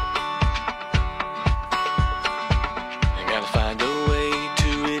 I gotta find a way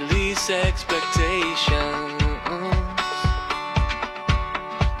to release expectations.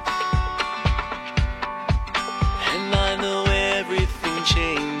 And I know everything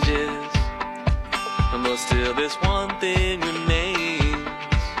changes, but still this one thing remains.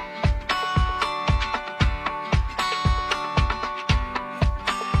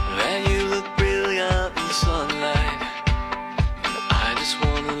 That you look brilliant in sunlight, and I just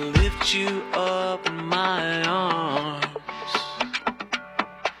wanna lift you up in my arms.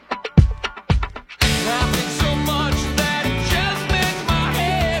 Laughing so much that it just makes my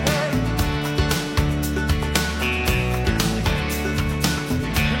head hurt.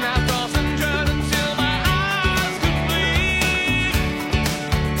 And I toss and turn until my eyes could bleed.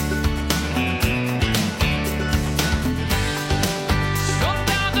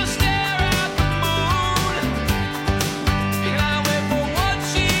 Sometimes I stare at the moon, and I wait for what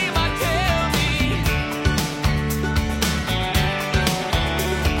she might tell me.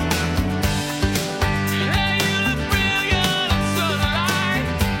 Hey, you look brilliant in sunlight,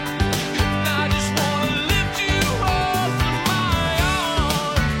 and I just wanna lift you up in my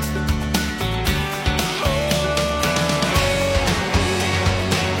arms.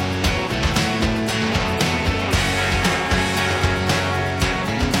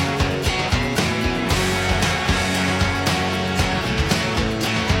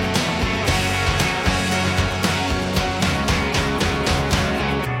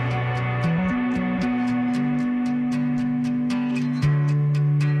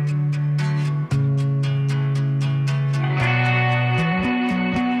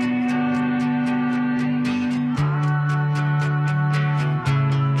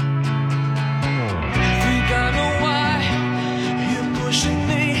 Think I know why you're pushing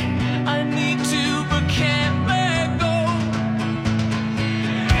me. I need to, but can't let go.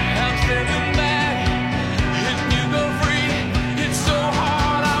 I'm stepping back, and you go free. It's so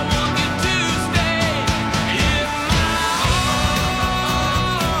hard, I want you to stay in my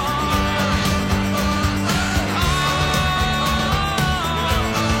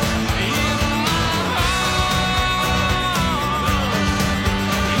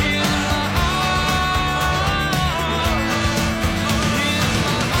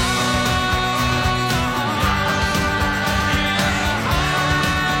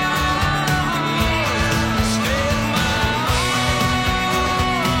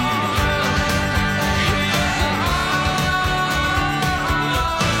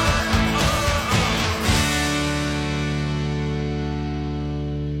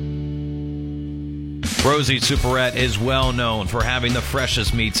Rosie's Superette is well known for having the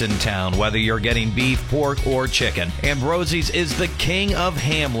freshest meats in town, whether you're getting beef, pork, or chicken. Ambrosie's is the king of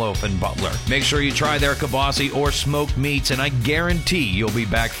ham loaf in Butler. Make sure you try their kibasi or smoked meats, and I guarantee you'll be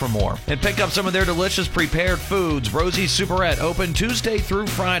back for more. And pick up some of their delicious prepared foods. Rosie's Superette, open Tuesday through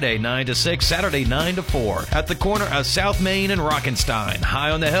Friday, 9 to 6, Saturday, 9 to 4. At the corner of South Main and Rockenstein.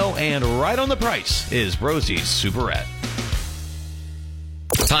 High on the hill and right on the price is Rosie's Superette.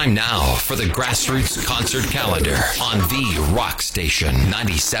 Time now for the Grassroots Concert Calendar on the Rock Station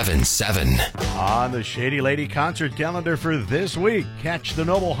 97.7. On the Shady Lady Concert Calendar for this week, catch the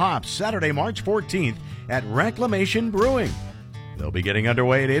Noble Hops Saturday, March 14th at Reclamation Brewing. They'll be getting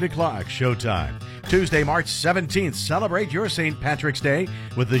underway at 8 o'clock, showtime. Tuesday, March 17th, celebrate your St. Patrick's Day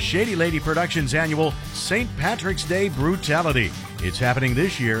with the Shady Lady Productions annual St. Patrick's Day Brutality. It's happening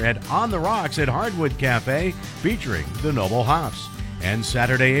this year at On the Rocks at Hardwood Cafe, featuring the Noble Hops. And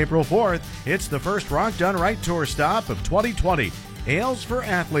Saturday, April 4th, it's the first Rock Done Right tour stop of 2020, Ales for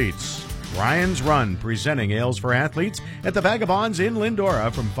Athletes. Ryan's Run, presenting Ales for Athletes at the Vagabonds in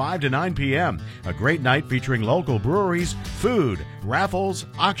Lindora from 5 to 9 p.m. A great night featuring local breweries, food, raffles,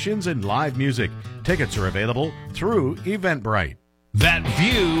 auctions, and live music. Tickets are available through Eventbrite. That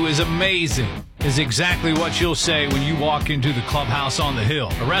view is amazing, is exactly what you'll say when you walk into the Clubhouse on the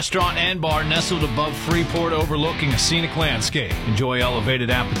Hill, a restaurant and bar nestled above Freeport overlooking a scenic landscape. Enjoy elevated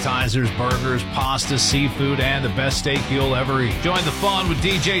appetizers, burgers, pasta, seafood, and the best steak you'll ever eat. Join the fun with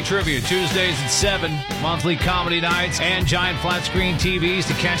DJ Trivia Tuesdays at 7, monthly comedy nights, and giant flat screen TVs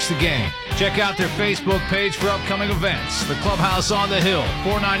to catch the game. Check out their Facebook page for upcoming events. The Clubhouse on the Hill,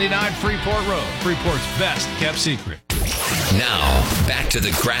 499 Freeport Road, Freeport's best kept secret. Now, back to the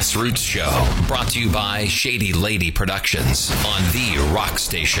Grassroots Show, brought to you by Shady Lady Productions on the Rock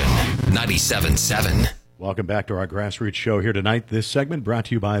Station 97.7. Welcome back to our Grassroots Show here tonight. This segment brought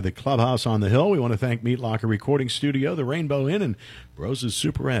to you by the Clubhouse on the Hill. We want to thank Meat Locker Recording Studio, the Rainbow Inn, and Rose's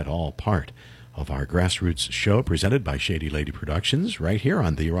Superette, all part of our Grassroots show presented by Shady Lady Productions right here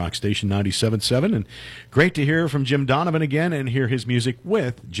on the Rock Station 97.7. And great to hear from Jim Donovan again and hear his music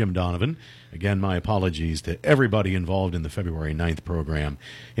with Jim Donovan. Again, my apologies to everybody involved in the February 9th program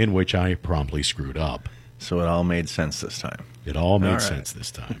in which I promptly screwed up. So it all made sense this time. It all made sense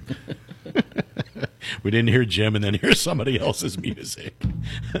this time. We didn't hear Jim and then hear somebody else's music.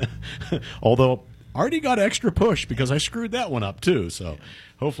 Although Artie got extra push because I screwed that one up too. So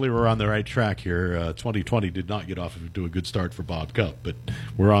hopefully we're on the right track here. 2020 did not get off to a good start for Bob Cup, but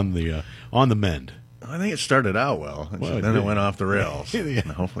we're on the mend. I think it started out well. Then it went off the rails. Yeah.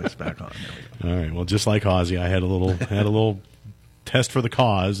 Hopefully it's back on. There we go. All right. Well, just like Ozzy, I had a little test for the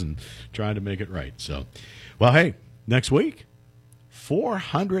cause and trying to make it right. So, well, hey, next week,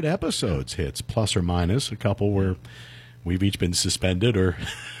 400 episodes hits, plus or minus a couple where we've each been suspended or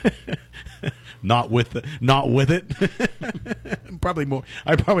not with it. Probably more.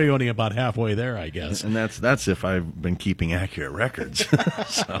 I'm probably only about halfway there, I guess. And that's if I've been keeping accurate records.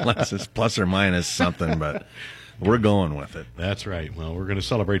 So unless it's plus or minus something, but we're going with it. That's right. Well, we're going to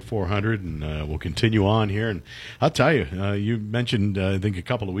celebrate 400, and we'll continue on here. And I'll tell you, you mentioned, I think a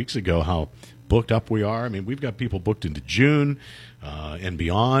couple of weeks ago, how booked up we are. I mean, we've got people booked into June and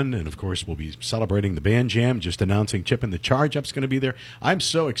beyond. And, of course, we'll be celebrating the Band Jam, just announcing Chip and the Charge Up's going to be there. I'm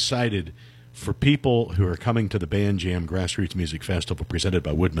so excited for people who are coming to the Band Jam Grassroots Music Festival presented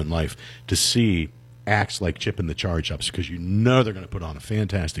by Woodman Life to see acts like Chip and the Charge Ups, because you know they're going to put on a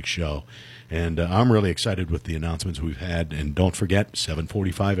fantastic show. And I'm really excited with the announcements we've had. And don't forget,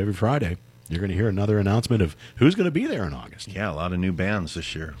 7:45 every Friday, you're going to hear another announcement of who's going to be there in August. Yeah, a lot of new bands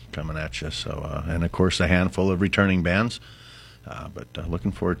this year coming at you. So, and, of course, a handful of returning bands. But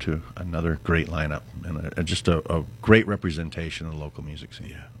looking forward to another great lineup and just a great representation of the local music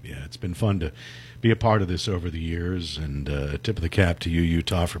scene. Yeah, it's been fun to be a part of this over the years, and tip of the cap to you,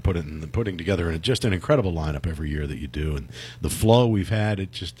 Utah, for putting together just an incredible lineup every year that you do, and the flow we've had.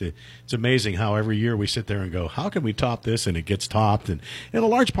 It's amazing how every year we sit there and go, how can we top this? And it gets topped, and a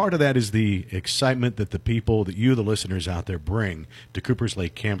large part of that is the excitement that the people, that you, the listeners out there, bring to Cooper's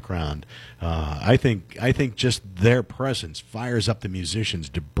Lake Campground. I think just their presence fires up the musicians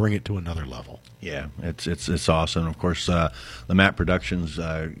to bring it to another level. Yeah, it's awesome. Of course, the Matt Productions,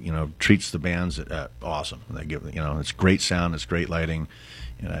 treats the bands awesome. They give, it's great sound, it's great lighting.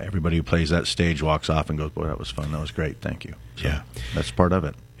 Everybody who plays that stage walks off and goes, "Boy, that was fun. That was great. Thank you." So yeah, that's part of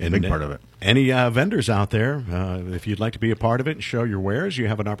it. A big part of it. Any vendors out there, if you'd like to be a part of it and show your wares, you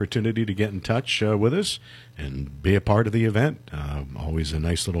have an opportunity to get in touch with us and be a part of the event. Always a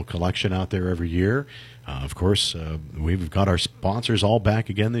nice little collection out there every year. Of course, we've got our sponsors all back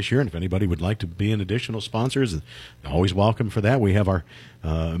again this year, and if anybody would like to be an additional sponsors, always welcome for that. We have our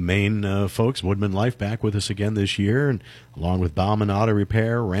main folks, Woodman Life, back with us again this year, and along with Bauman Auto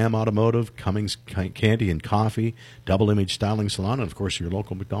Repair, Ram Automotive, Cummings Candy and Coffee, Double Image Styling Salon, and, of course, your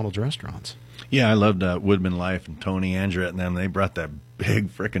local McDonald's restaurants. Yeah, I loved Woodman Life and Tony Andrett and them. They brought that big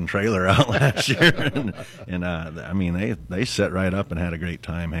frickin' trailer out last year, and I mean they set right up and had a great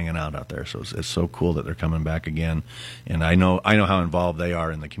time hanging out there. So it's so cool that they're coming back again, and I know how involved they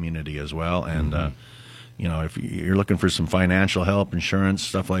are in the community as well. And if you're looking for some financial help, insurance,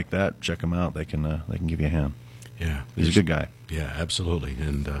 stuff like that, check them out. They can give you a hand. Yeah, he's a good guy. Yeah, absolutely.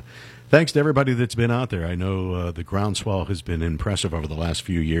 And thanks to everybody that's been out there. I know the groundswell has been impressive over the last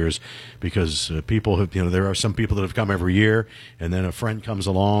few years because people have, there are some people that have come every year, and then a friend comes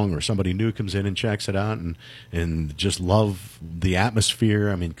along or somebody new comes in and checks it out and just love the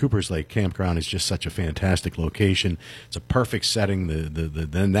atmosphere. I mean, Cooper's Lake Campground is just such a fantastic location. It's a perfect setting,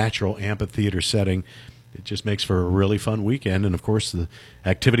 the natural amphitheater setting. It just makes for a really fun weekend. And, of course, the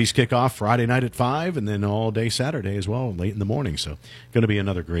activities kick off Friday night at 5 and then all day Saturday as well, late in the morning. So going to be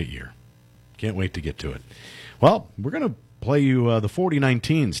another great year. Can't wait to get to it. Well, we're going to play you the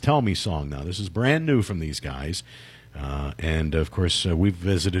 4019's Tell Me song now. This is brand new from these guys. And, of course, we've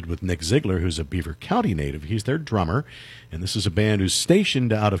visited with Nick Ziegler, who's a Beaver County native. He's their drummer. And this is a band who's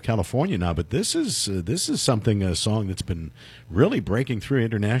stationed out of California now. But this is a song that's been really breaking through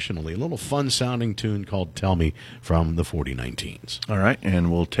internationally. A little fun-sounding tune called Tell Me from the 4019's. All right,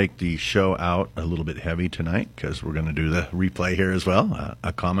 and we'll take the show out a little bit heavy tonight because we're going to do the replay here as well,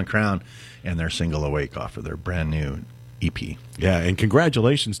 A Common Crown, and their single Awake off of their brand new EP. Yeah, and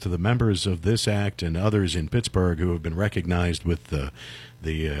congratulations to the members of this act and others in Pittsburgh who have been recognized with the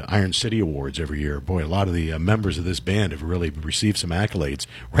Iron City Awards every year. Boy, a lot of the members of this band have really received some accolades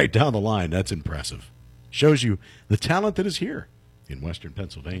right down the line. That's impressive. Shows you the talent that is here in Western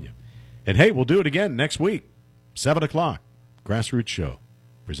Pennsylvania. And, hey, we'll do it again next week, 7 o'clock, Grassroots Show,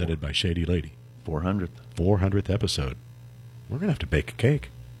 presented by Shady Lady. 400th. 400th episode. We're going to have to bake a cake.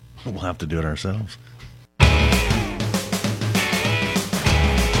 We'll have to do it ourselves.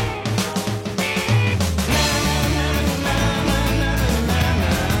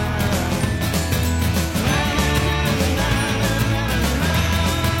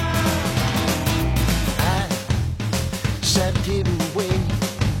 Sat giving away,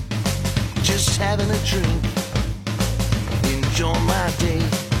 just having a drink, enjoying my day.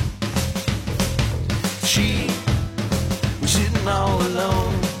 She was sitting all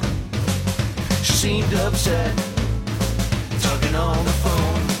alone. She seemed upset, talking on the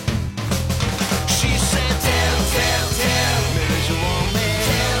phone. She said, tell me that you want me.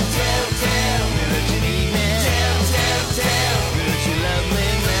 Tell me that you need me. Tell me that you love me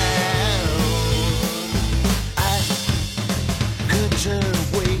now. I could turn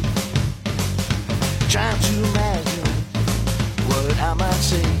away, trying to imagine what I might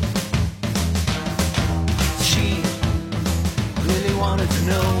say. She really wanted to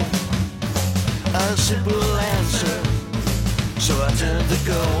know a simple answer, so I turned to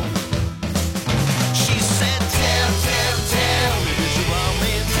go. She said, tell me that you want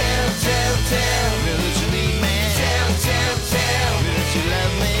me. Tell me that you need me. Tell me that you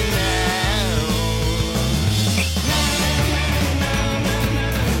love me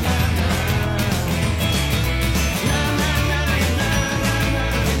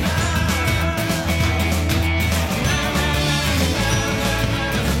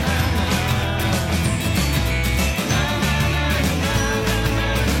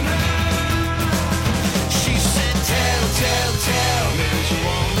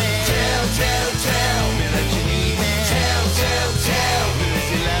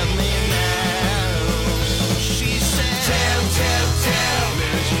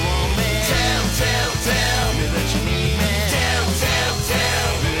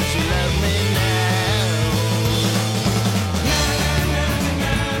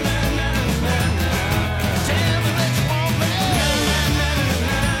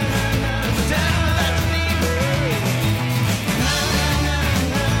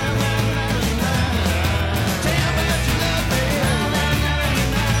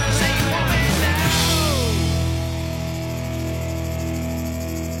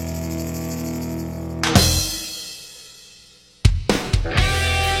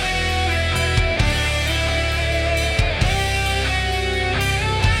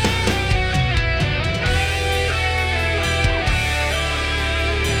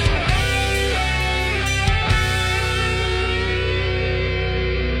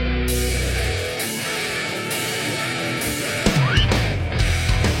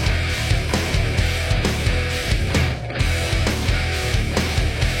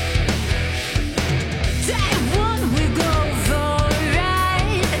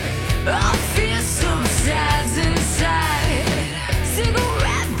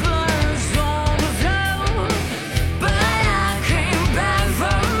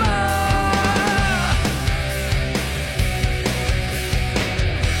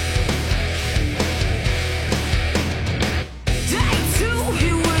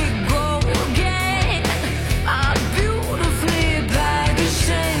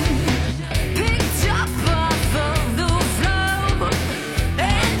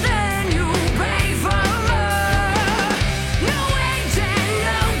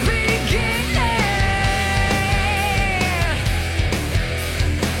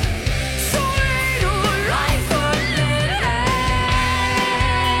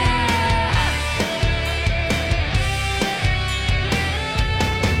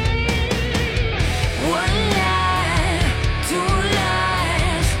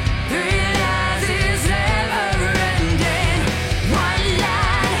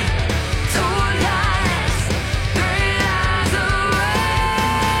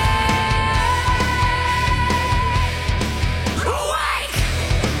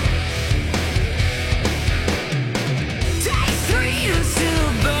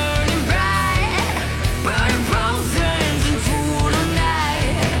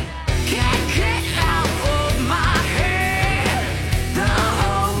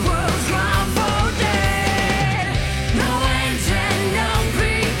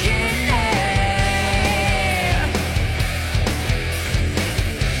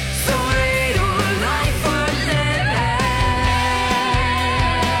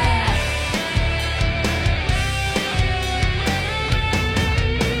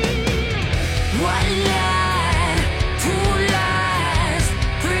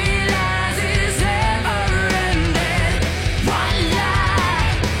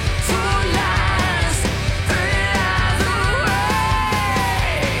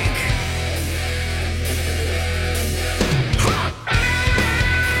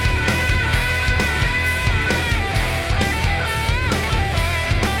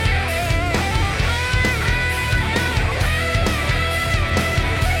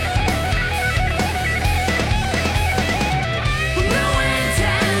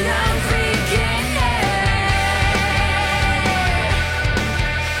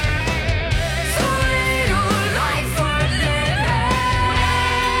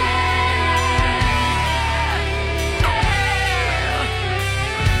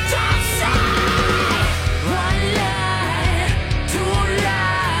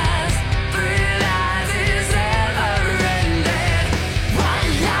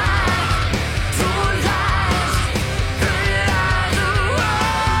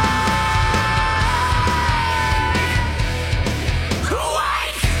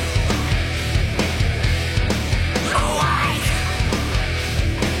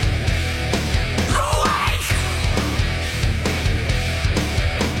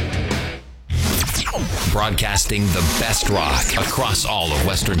broadcasting the best rock across all of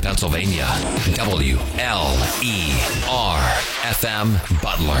Western Pennsylvania. WLER FM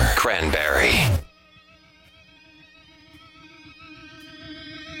Butler, Cranberry.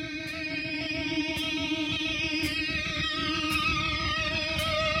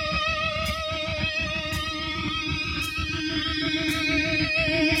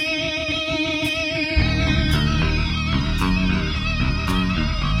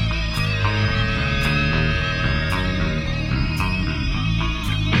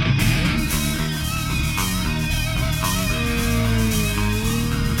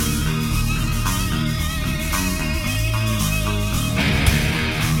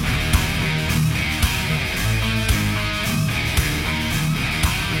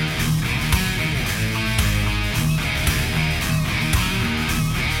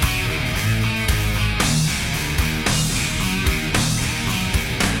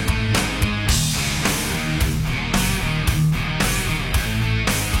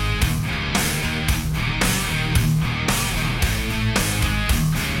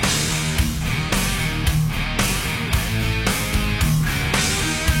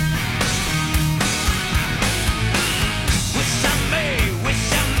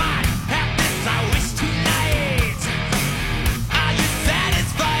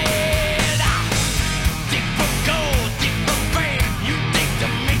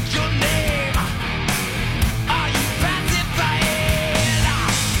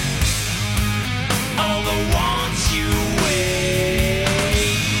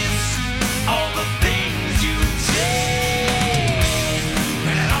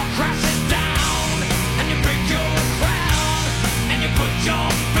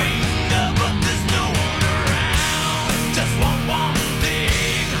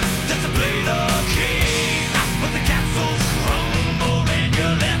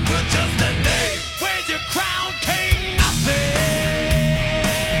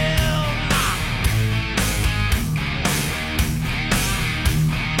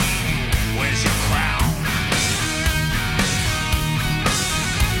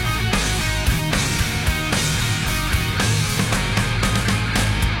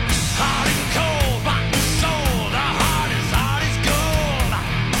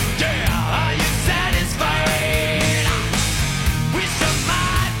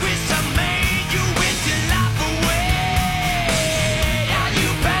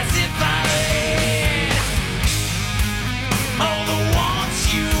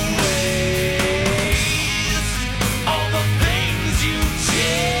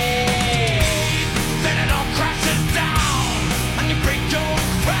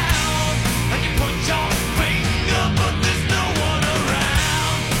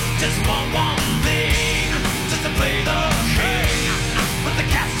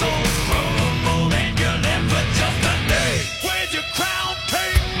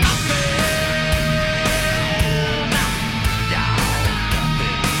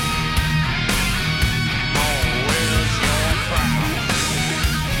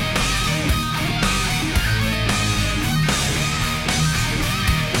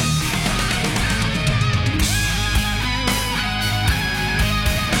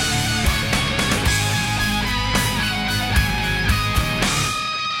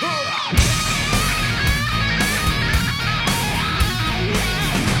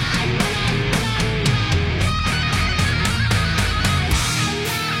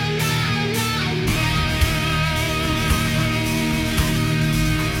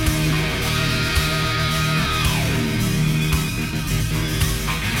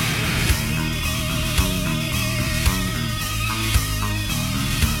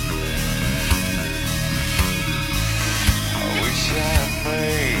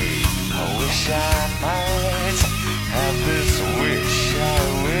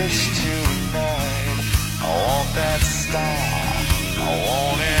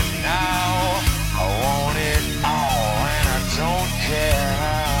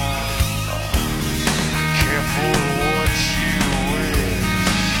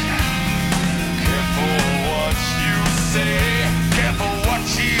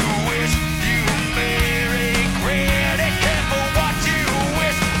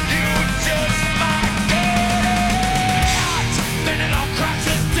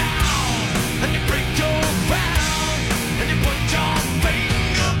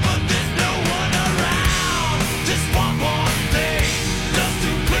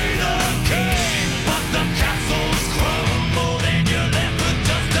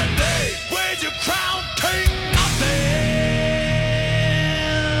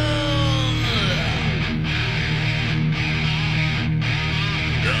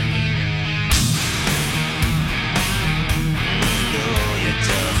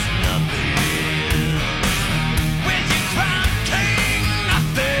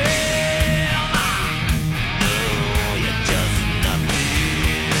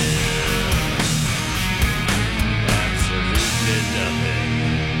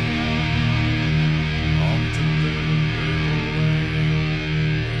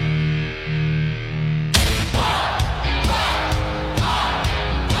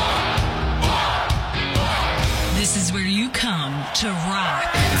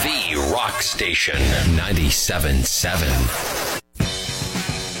 rock. The Rock Station 97.7.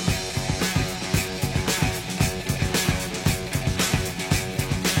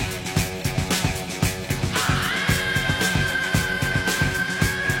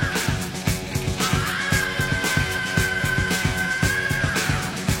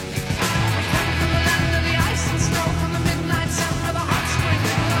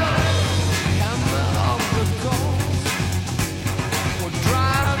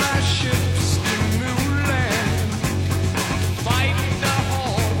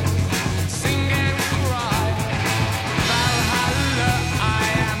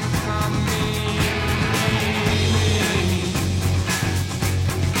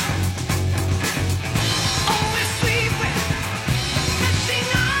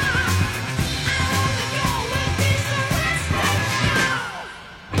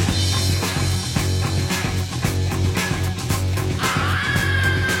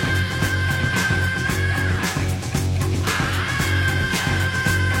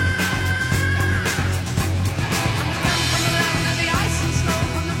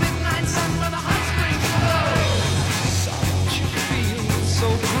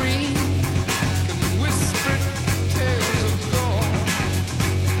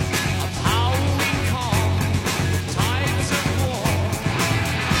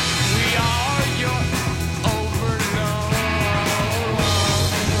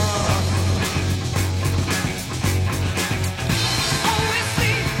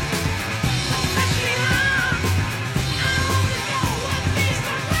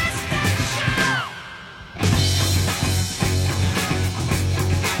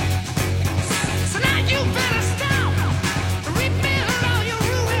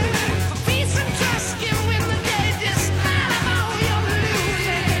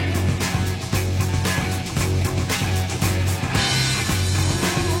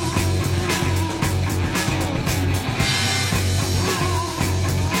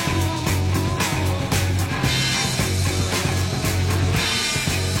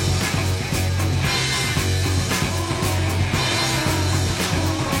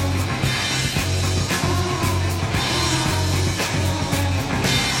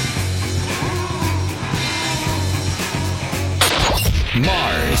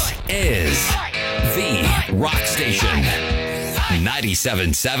 Mars is the Rock Station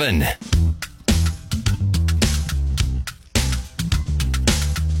 97.7.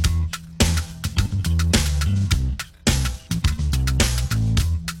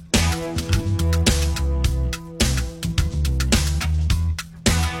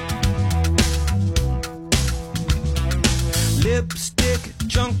 Lipstick,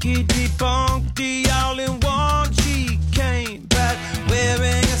 junkie, debunky, all in one. She came back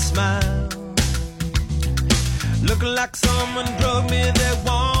wearing a smile, looking like someone drugged me. They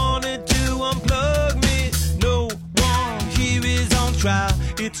wanted to unplug me. No one here is on trial.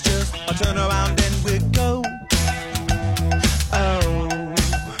 It's just a turn around and we go. Oh,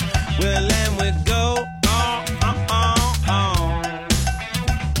 well, and we go.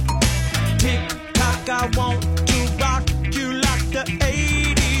 Tick tock, I want to rock you like the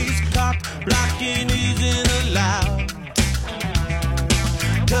 80s. Cock blocking isn't allowed.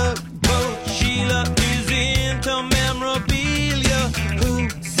 Tugboat Sheila is into memorabilia. Who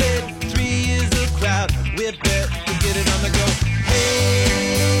said 3 is a crowd? We'd better get it on the go. Hey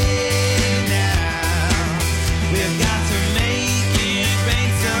now, we've got to make it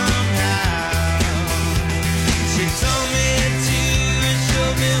rain somehow. She told me to and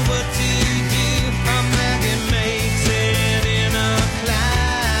showed me what to do. A maggot makes it in a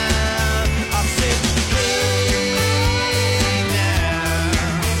cloud. I said, hey now,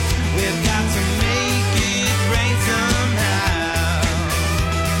 we've got to make it rain somehow.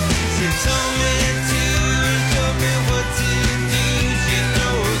 She told me to and showed me what to do. She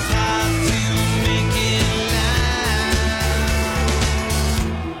knows how to make it loud.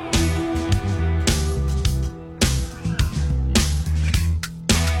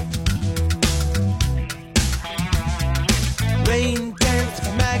 Rain dance,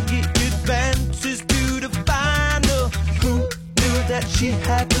 Maggie advances to the final. Who knew that she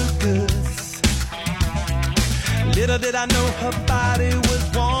had the goods? Little did I know her body was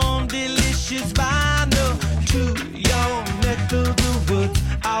warm, delicious vinyl. To your neck of the woods,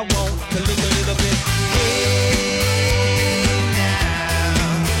 I want to look a little bit. Hey now,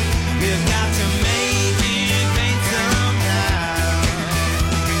 we've got to make it rain somehow.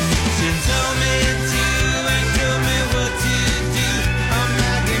 She told me to and told me what to do. A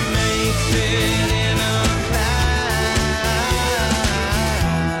maggot makes it in a cloud.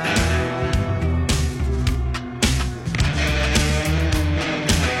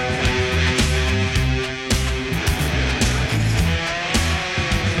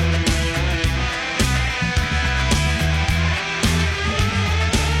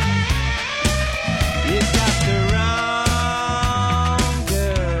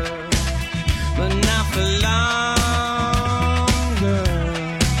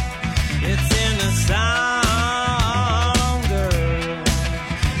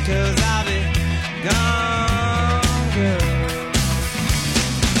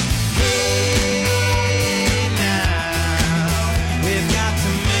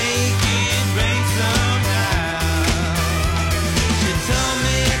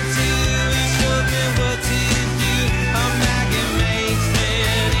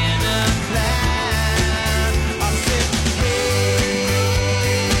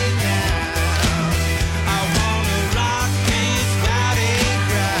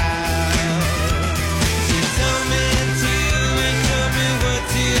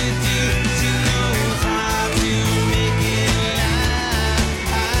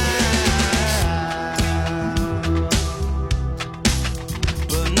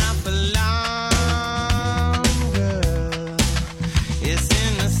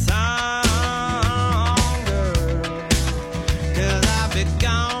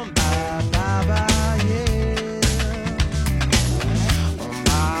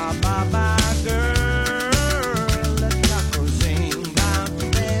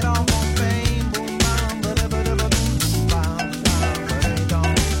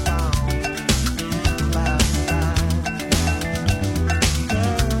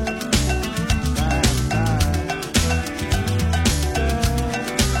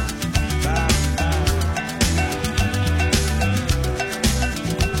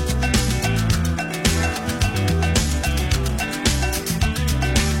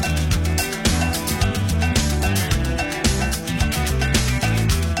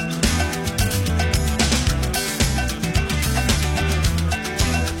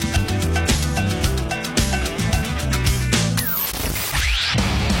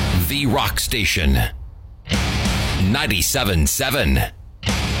 Rock Station. 97.7.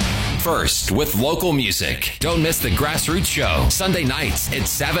 First with local music. Don't miss the Grassroots Show. Sunday nights at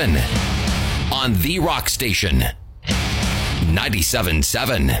 7 on The Rock Station.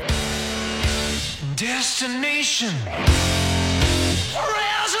 97.7. Destination.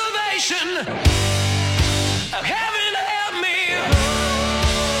 Reservation. Of heaven help me.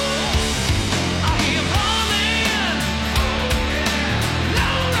 I hear falling.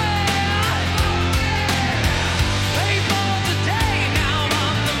 Lonely. Pay for the day, now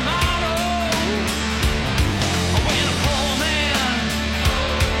on tomorrow. When a poor man,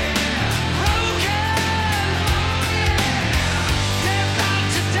 broken. Death not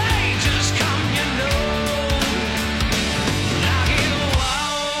today, just come, you know. I hear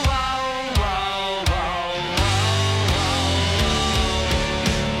wow, wow, wow, wow, wow.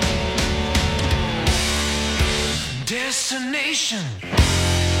 Destination.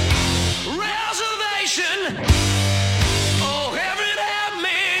 Reservation. Oh, heaven help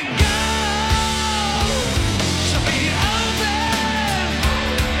me go. So be open,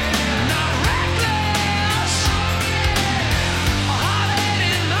 not reckless. A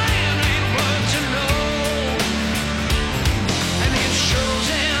hard-headed man ain't worth to know. And it shows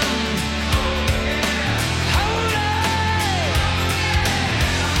him holy.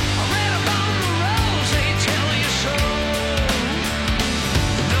 I read about the roads, they tell you so.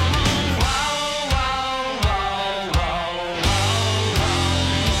 No more wow, wow, wow, wow, a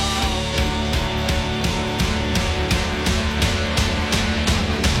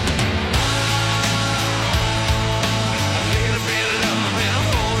little bit of love and a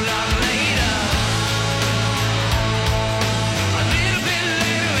whole lot later. A little bit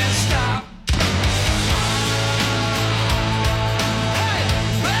later and stop. Hey,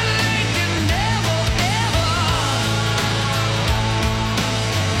 better late than never, ever.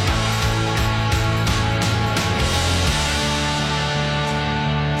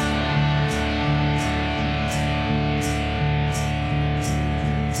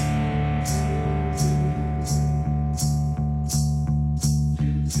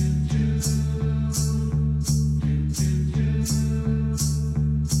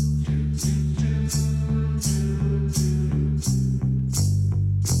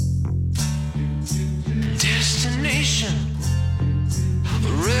 Destination,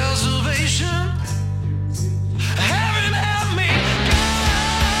 reservation, heaven help me go.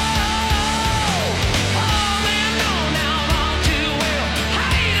 All men know now all too well.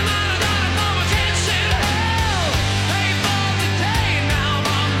 Hate him out of that competition hell. Pay for the day, now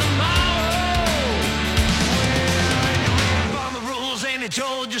on the morrow. Well, you read on the rules and he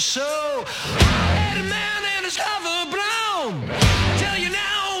told you so. Hate a man and his lover blown. Tell you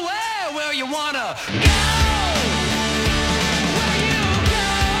now where you wanna go. Where you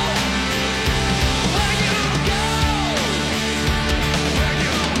go. Where you go. Where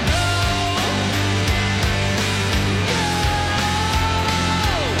you go.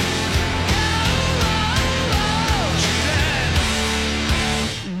 Go.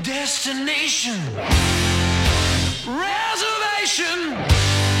 Destination. Reservation.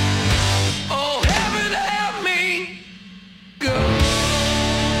 Oh, heaven help me go.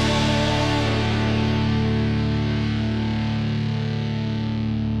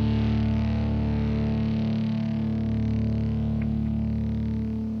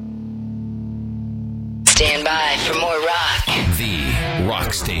 Stand by for more rock. The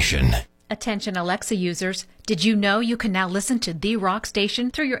Rock Station. Attention Alexa users, did you know you can now listen to The Rock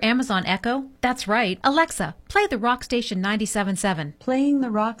Station through your Amazon Echo? That's right. Alexa, play The Rock Station 97.7. Playing the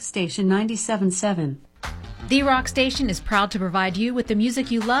Rock Station 97.7. The Rock Station is proud to provide you with the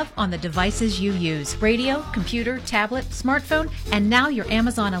music you love on the devices you use. Radio, computer, tablet, smartphone, and now your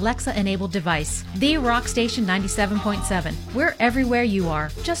Amazon Alexa-enabled device. The Rock Station 97.7. We're everywhere you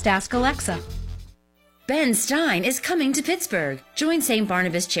are. Just ask Alexa. Ben Stein is coming to Pittsburgh. Join St.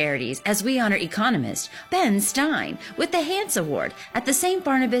 Barnabas Charities as we honor economist Ben Stein with the Hance Award at the St.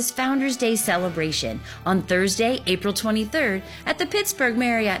 Barnabas Founders Day celebration on Thursday, April 23rd at the Pittsburgh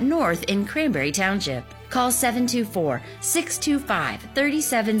Marriott North in Cranberry Township. Call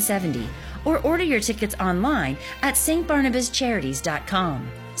 724-625-3770 or order your tickets online at stbarnabascharities.com.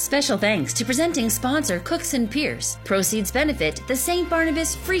 Special thanks to presenting sponsor Cooks & Pierce. Proceeds benefit the St.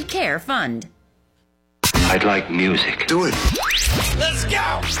 Barnabas Free Care Fund. I'd like music. Do it. Let's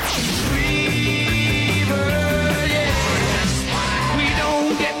go! Fever, yes. We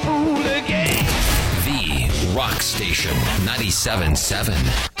don't get fooled again. The Rock Station 97.7.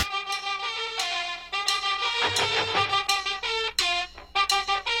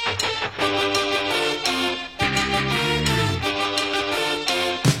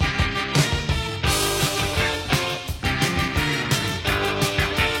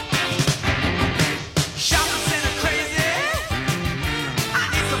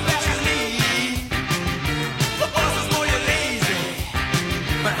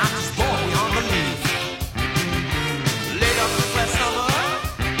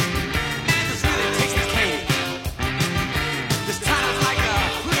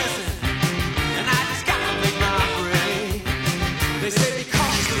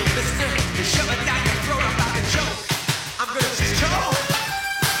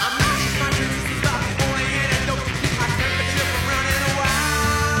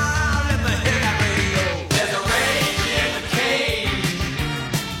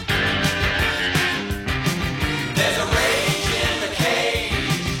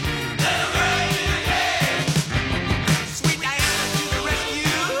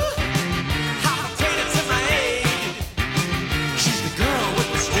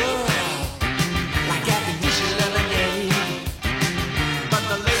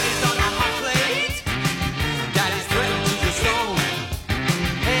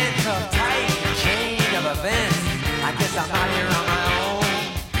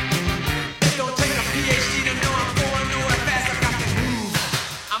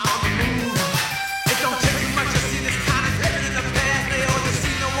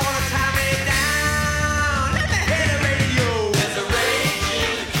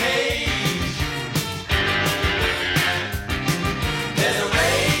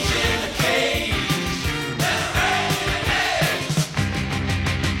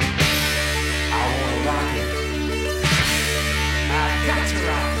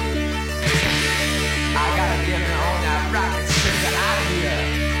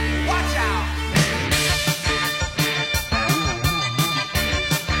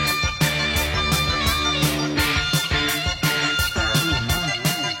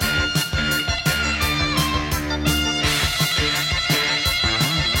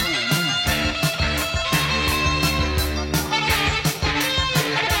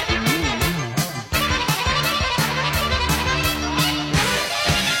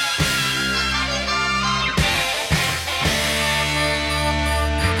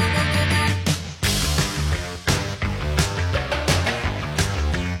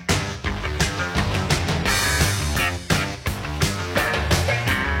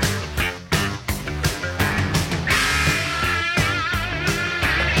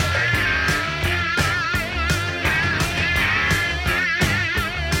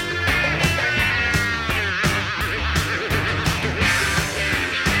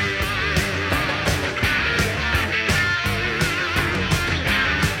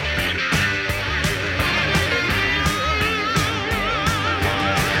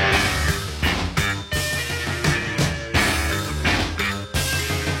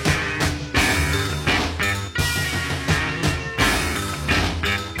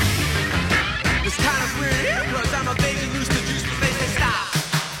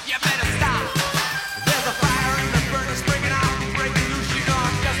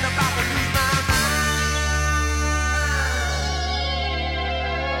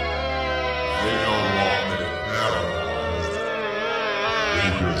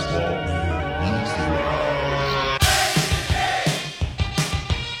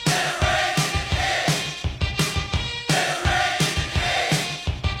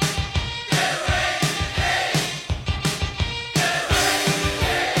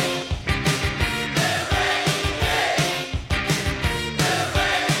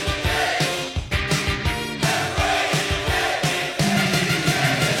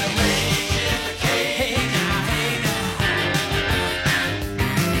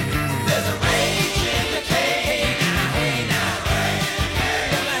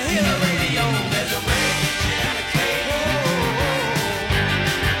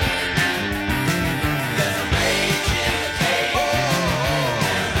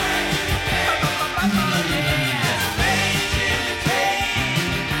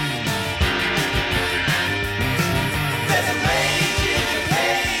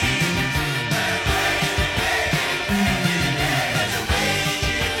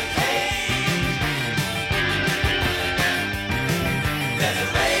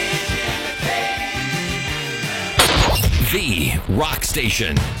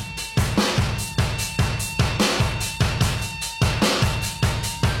 Station.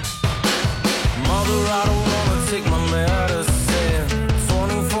 Mother, I don't wanna take my medicine.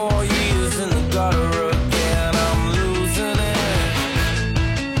 24 years in the gutter again. I'm losing it.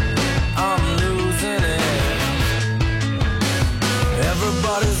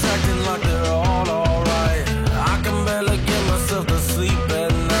 Everybody's acting like they're all alright. I can barely get myself to sleep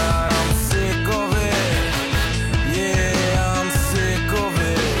at night. I'm sick of it. Yeah, I'm sick of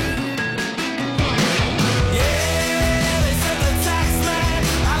it. Yeah, they said the tax man,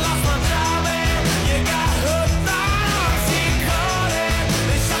 I lost my job and you got hooked on. She caught it.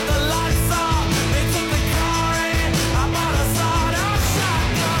 They shut the lights off. They took the car and I bought a sawed-off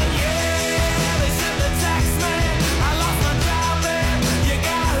shotgun. Yeah, they said the tax man, I lost my job and you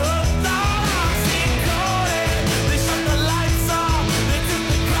got hooked on. She caught it. They shut the lights off. They took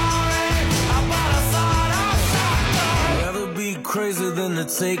the car and I bought a sawed-off shotgun. Rather be crazy than to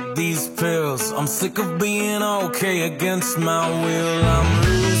take these pills. I'm sick of being okay against my will. I'm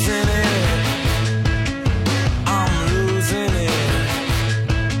losing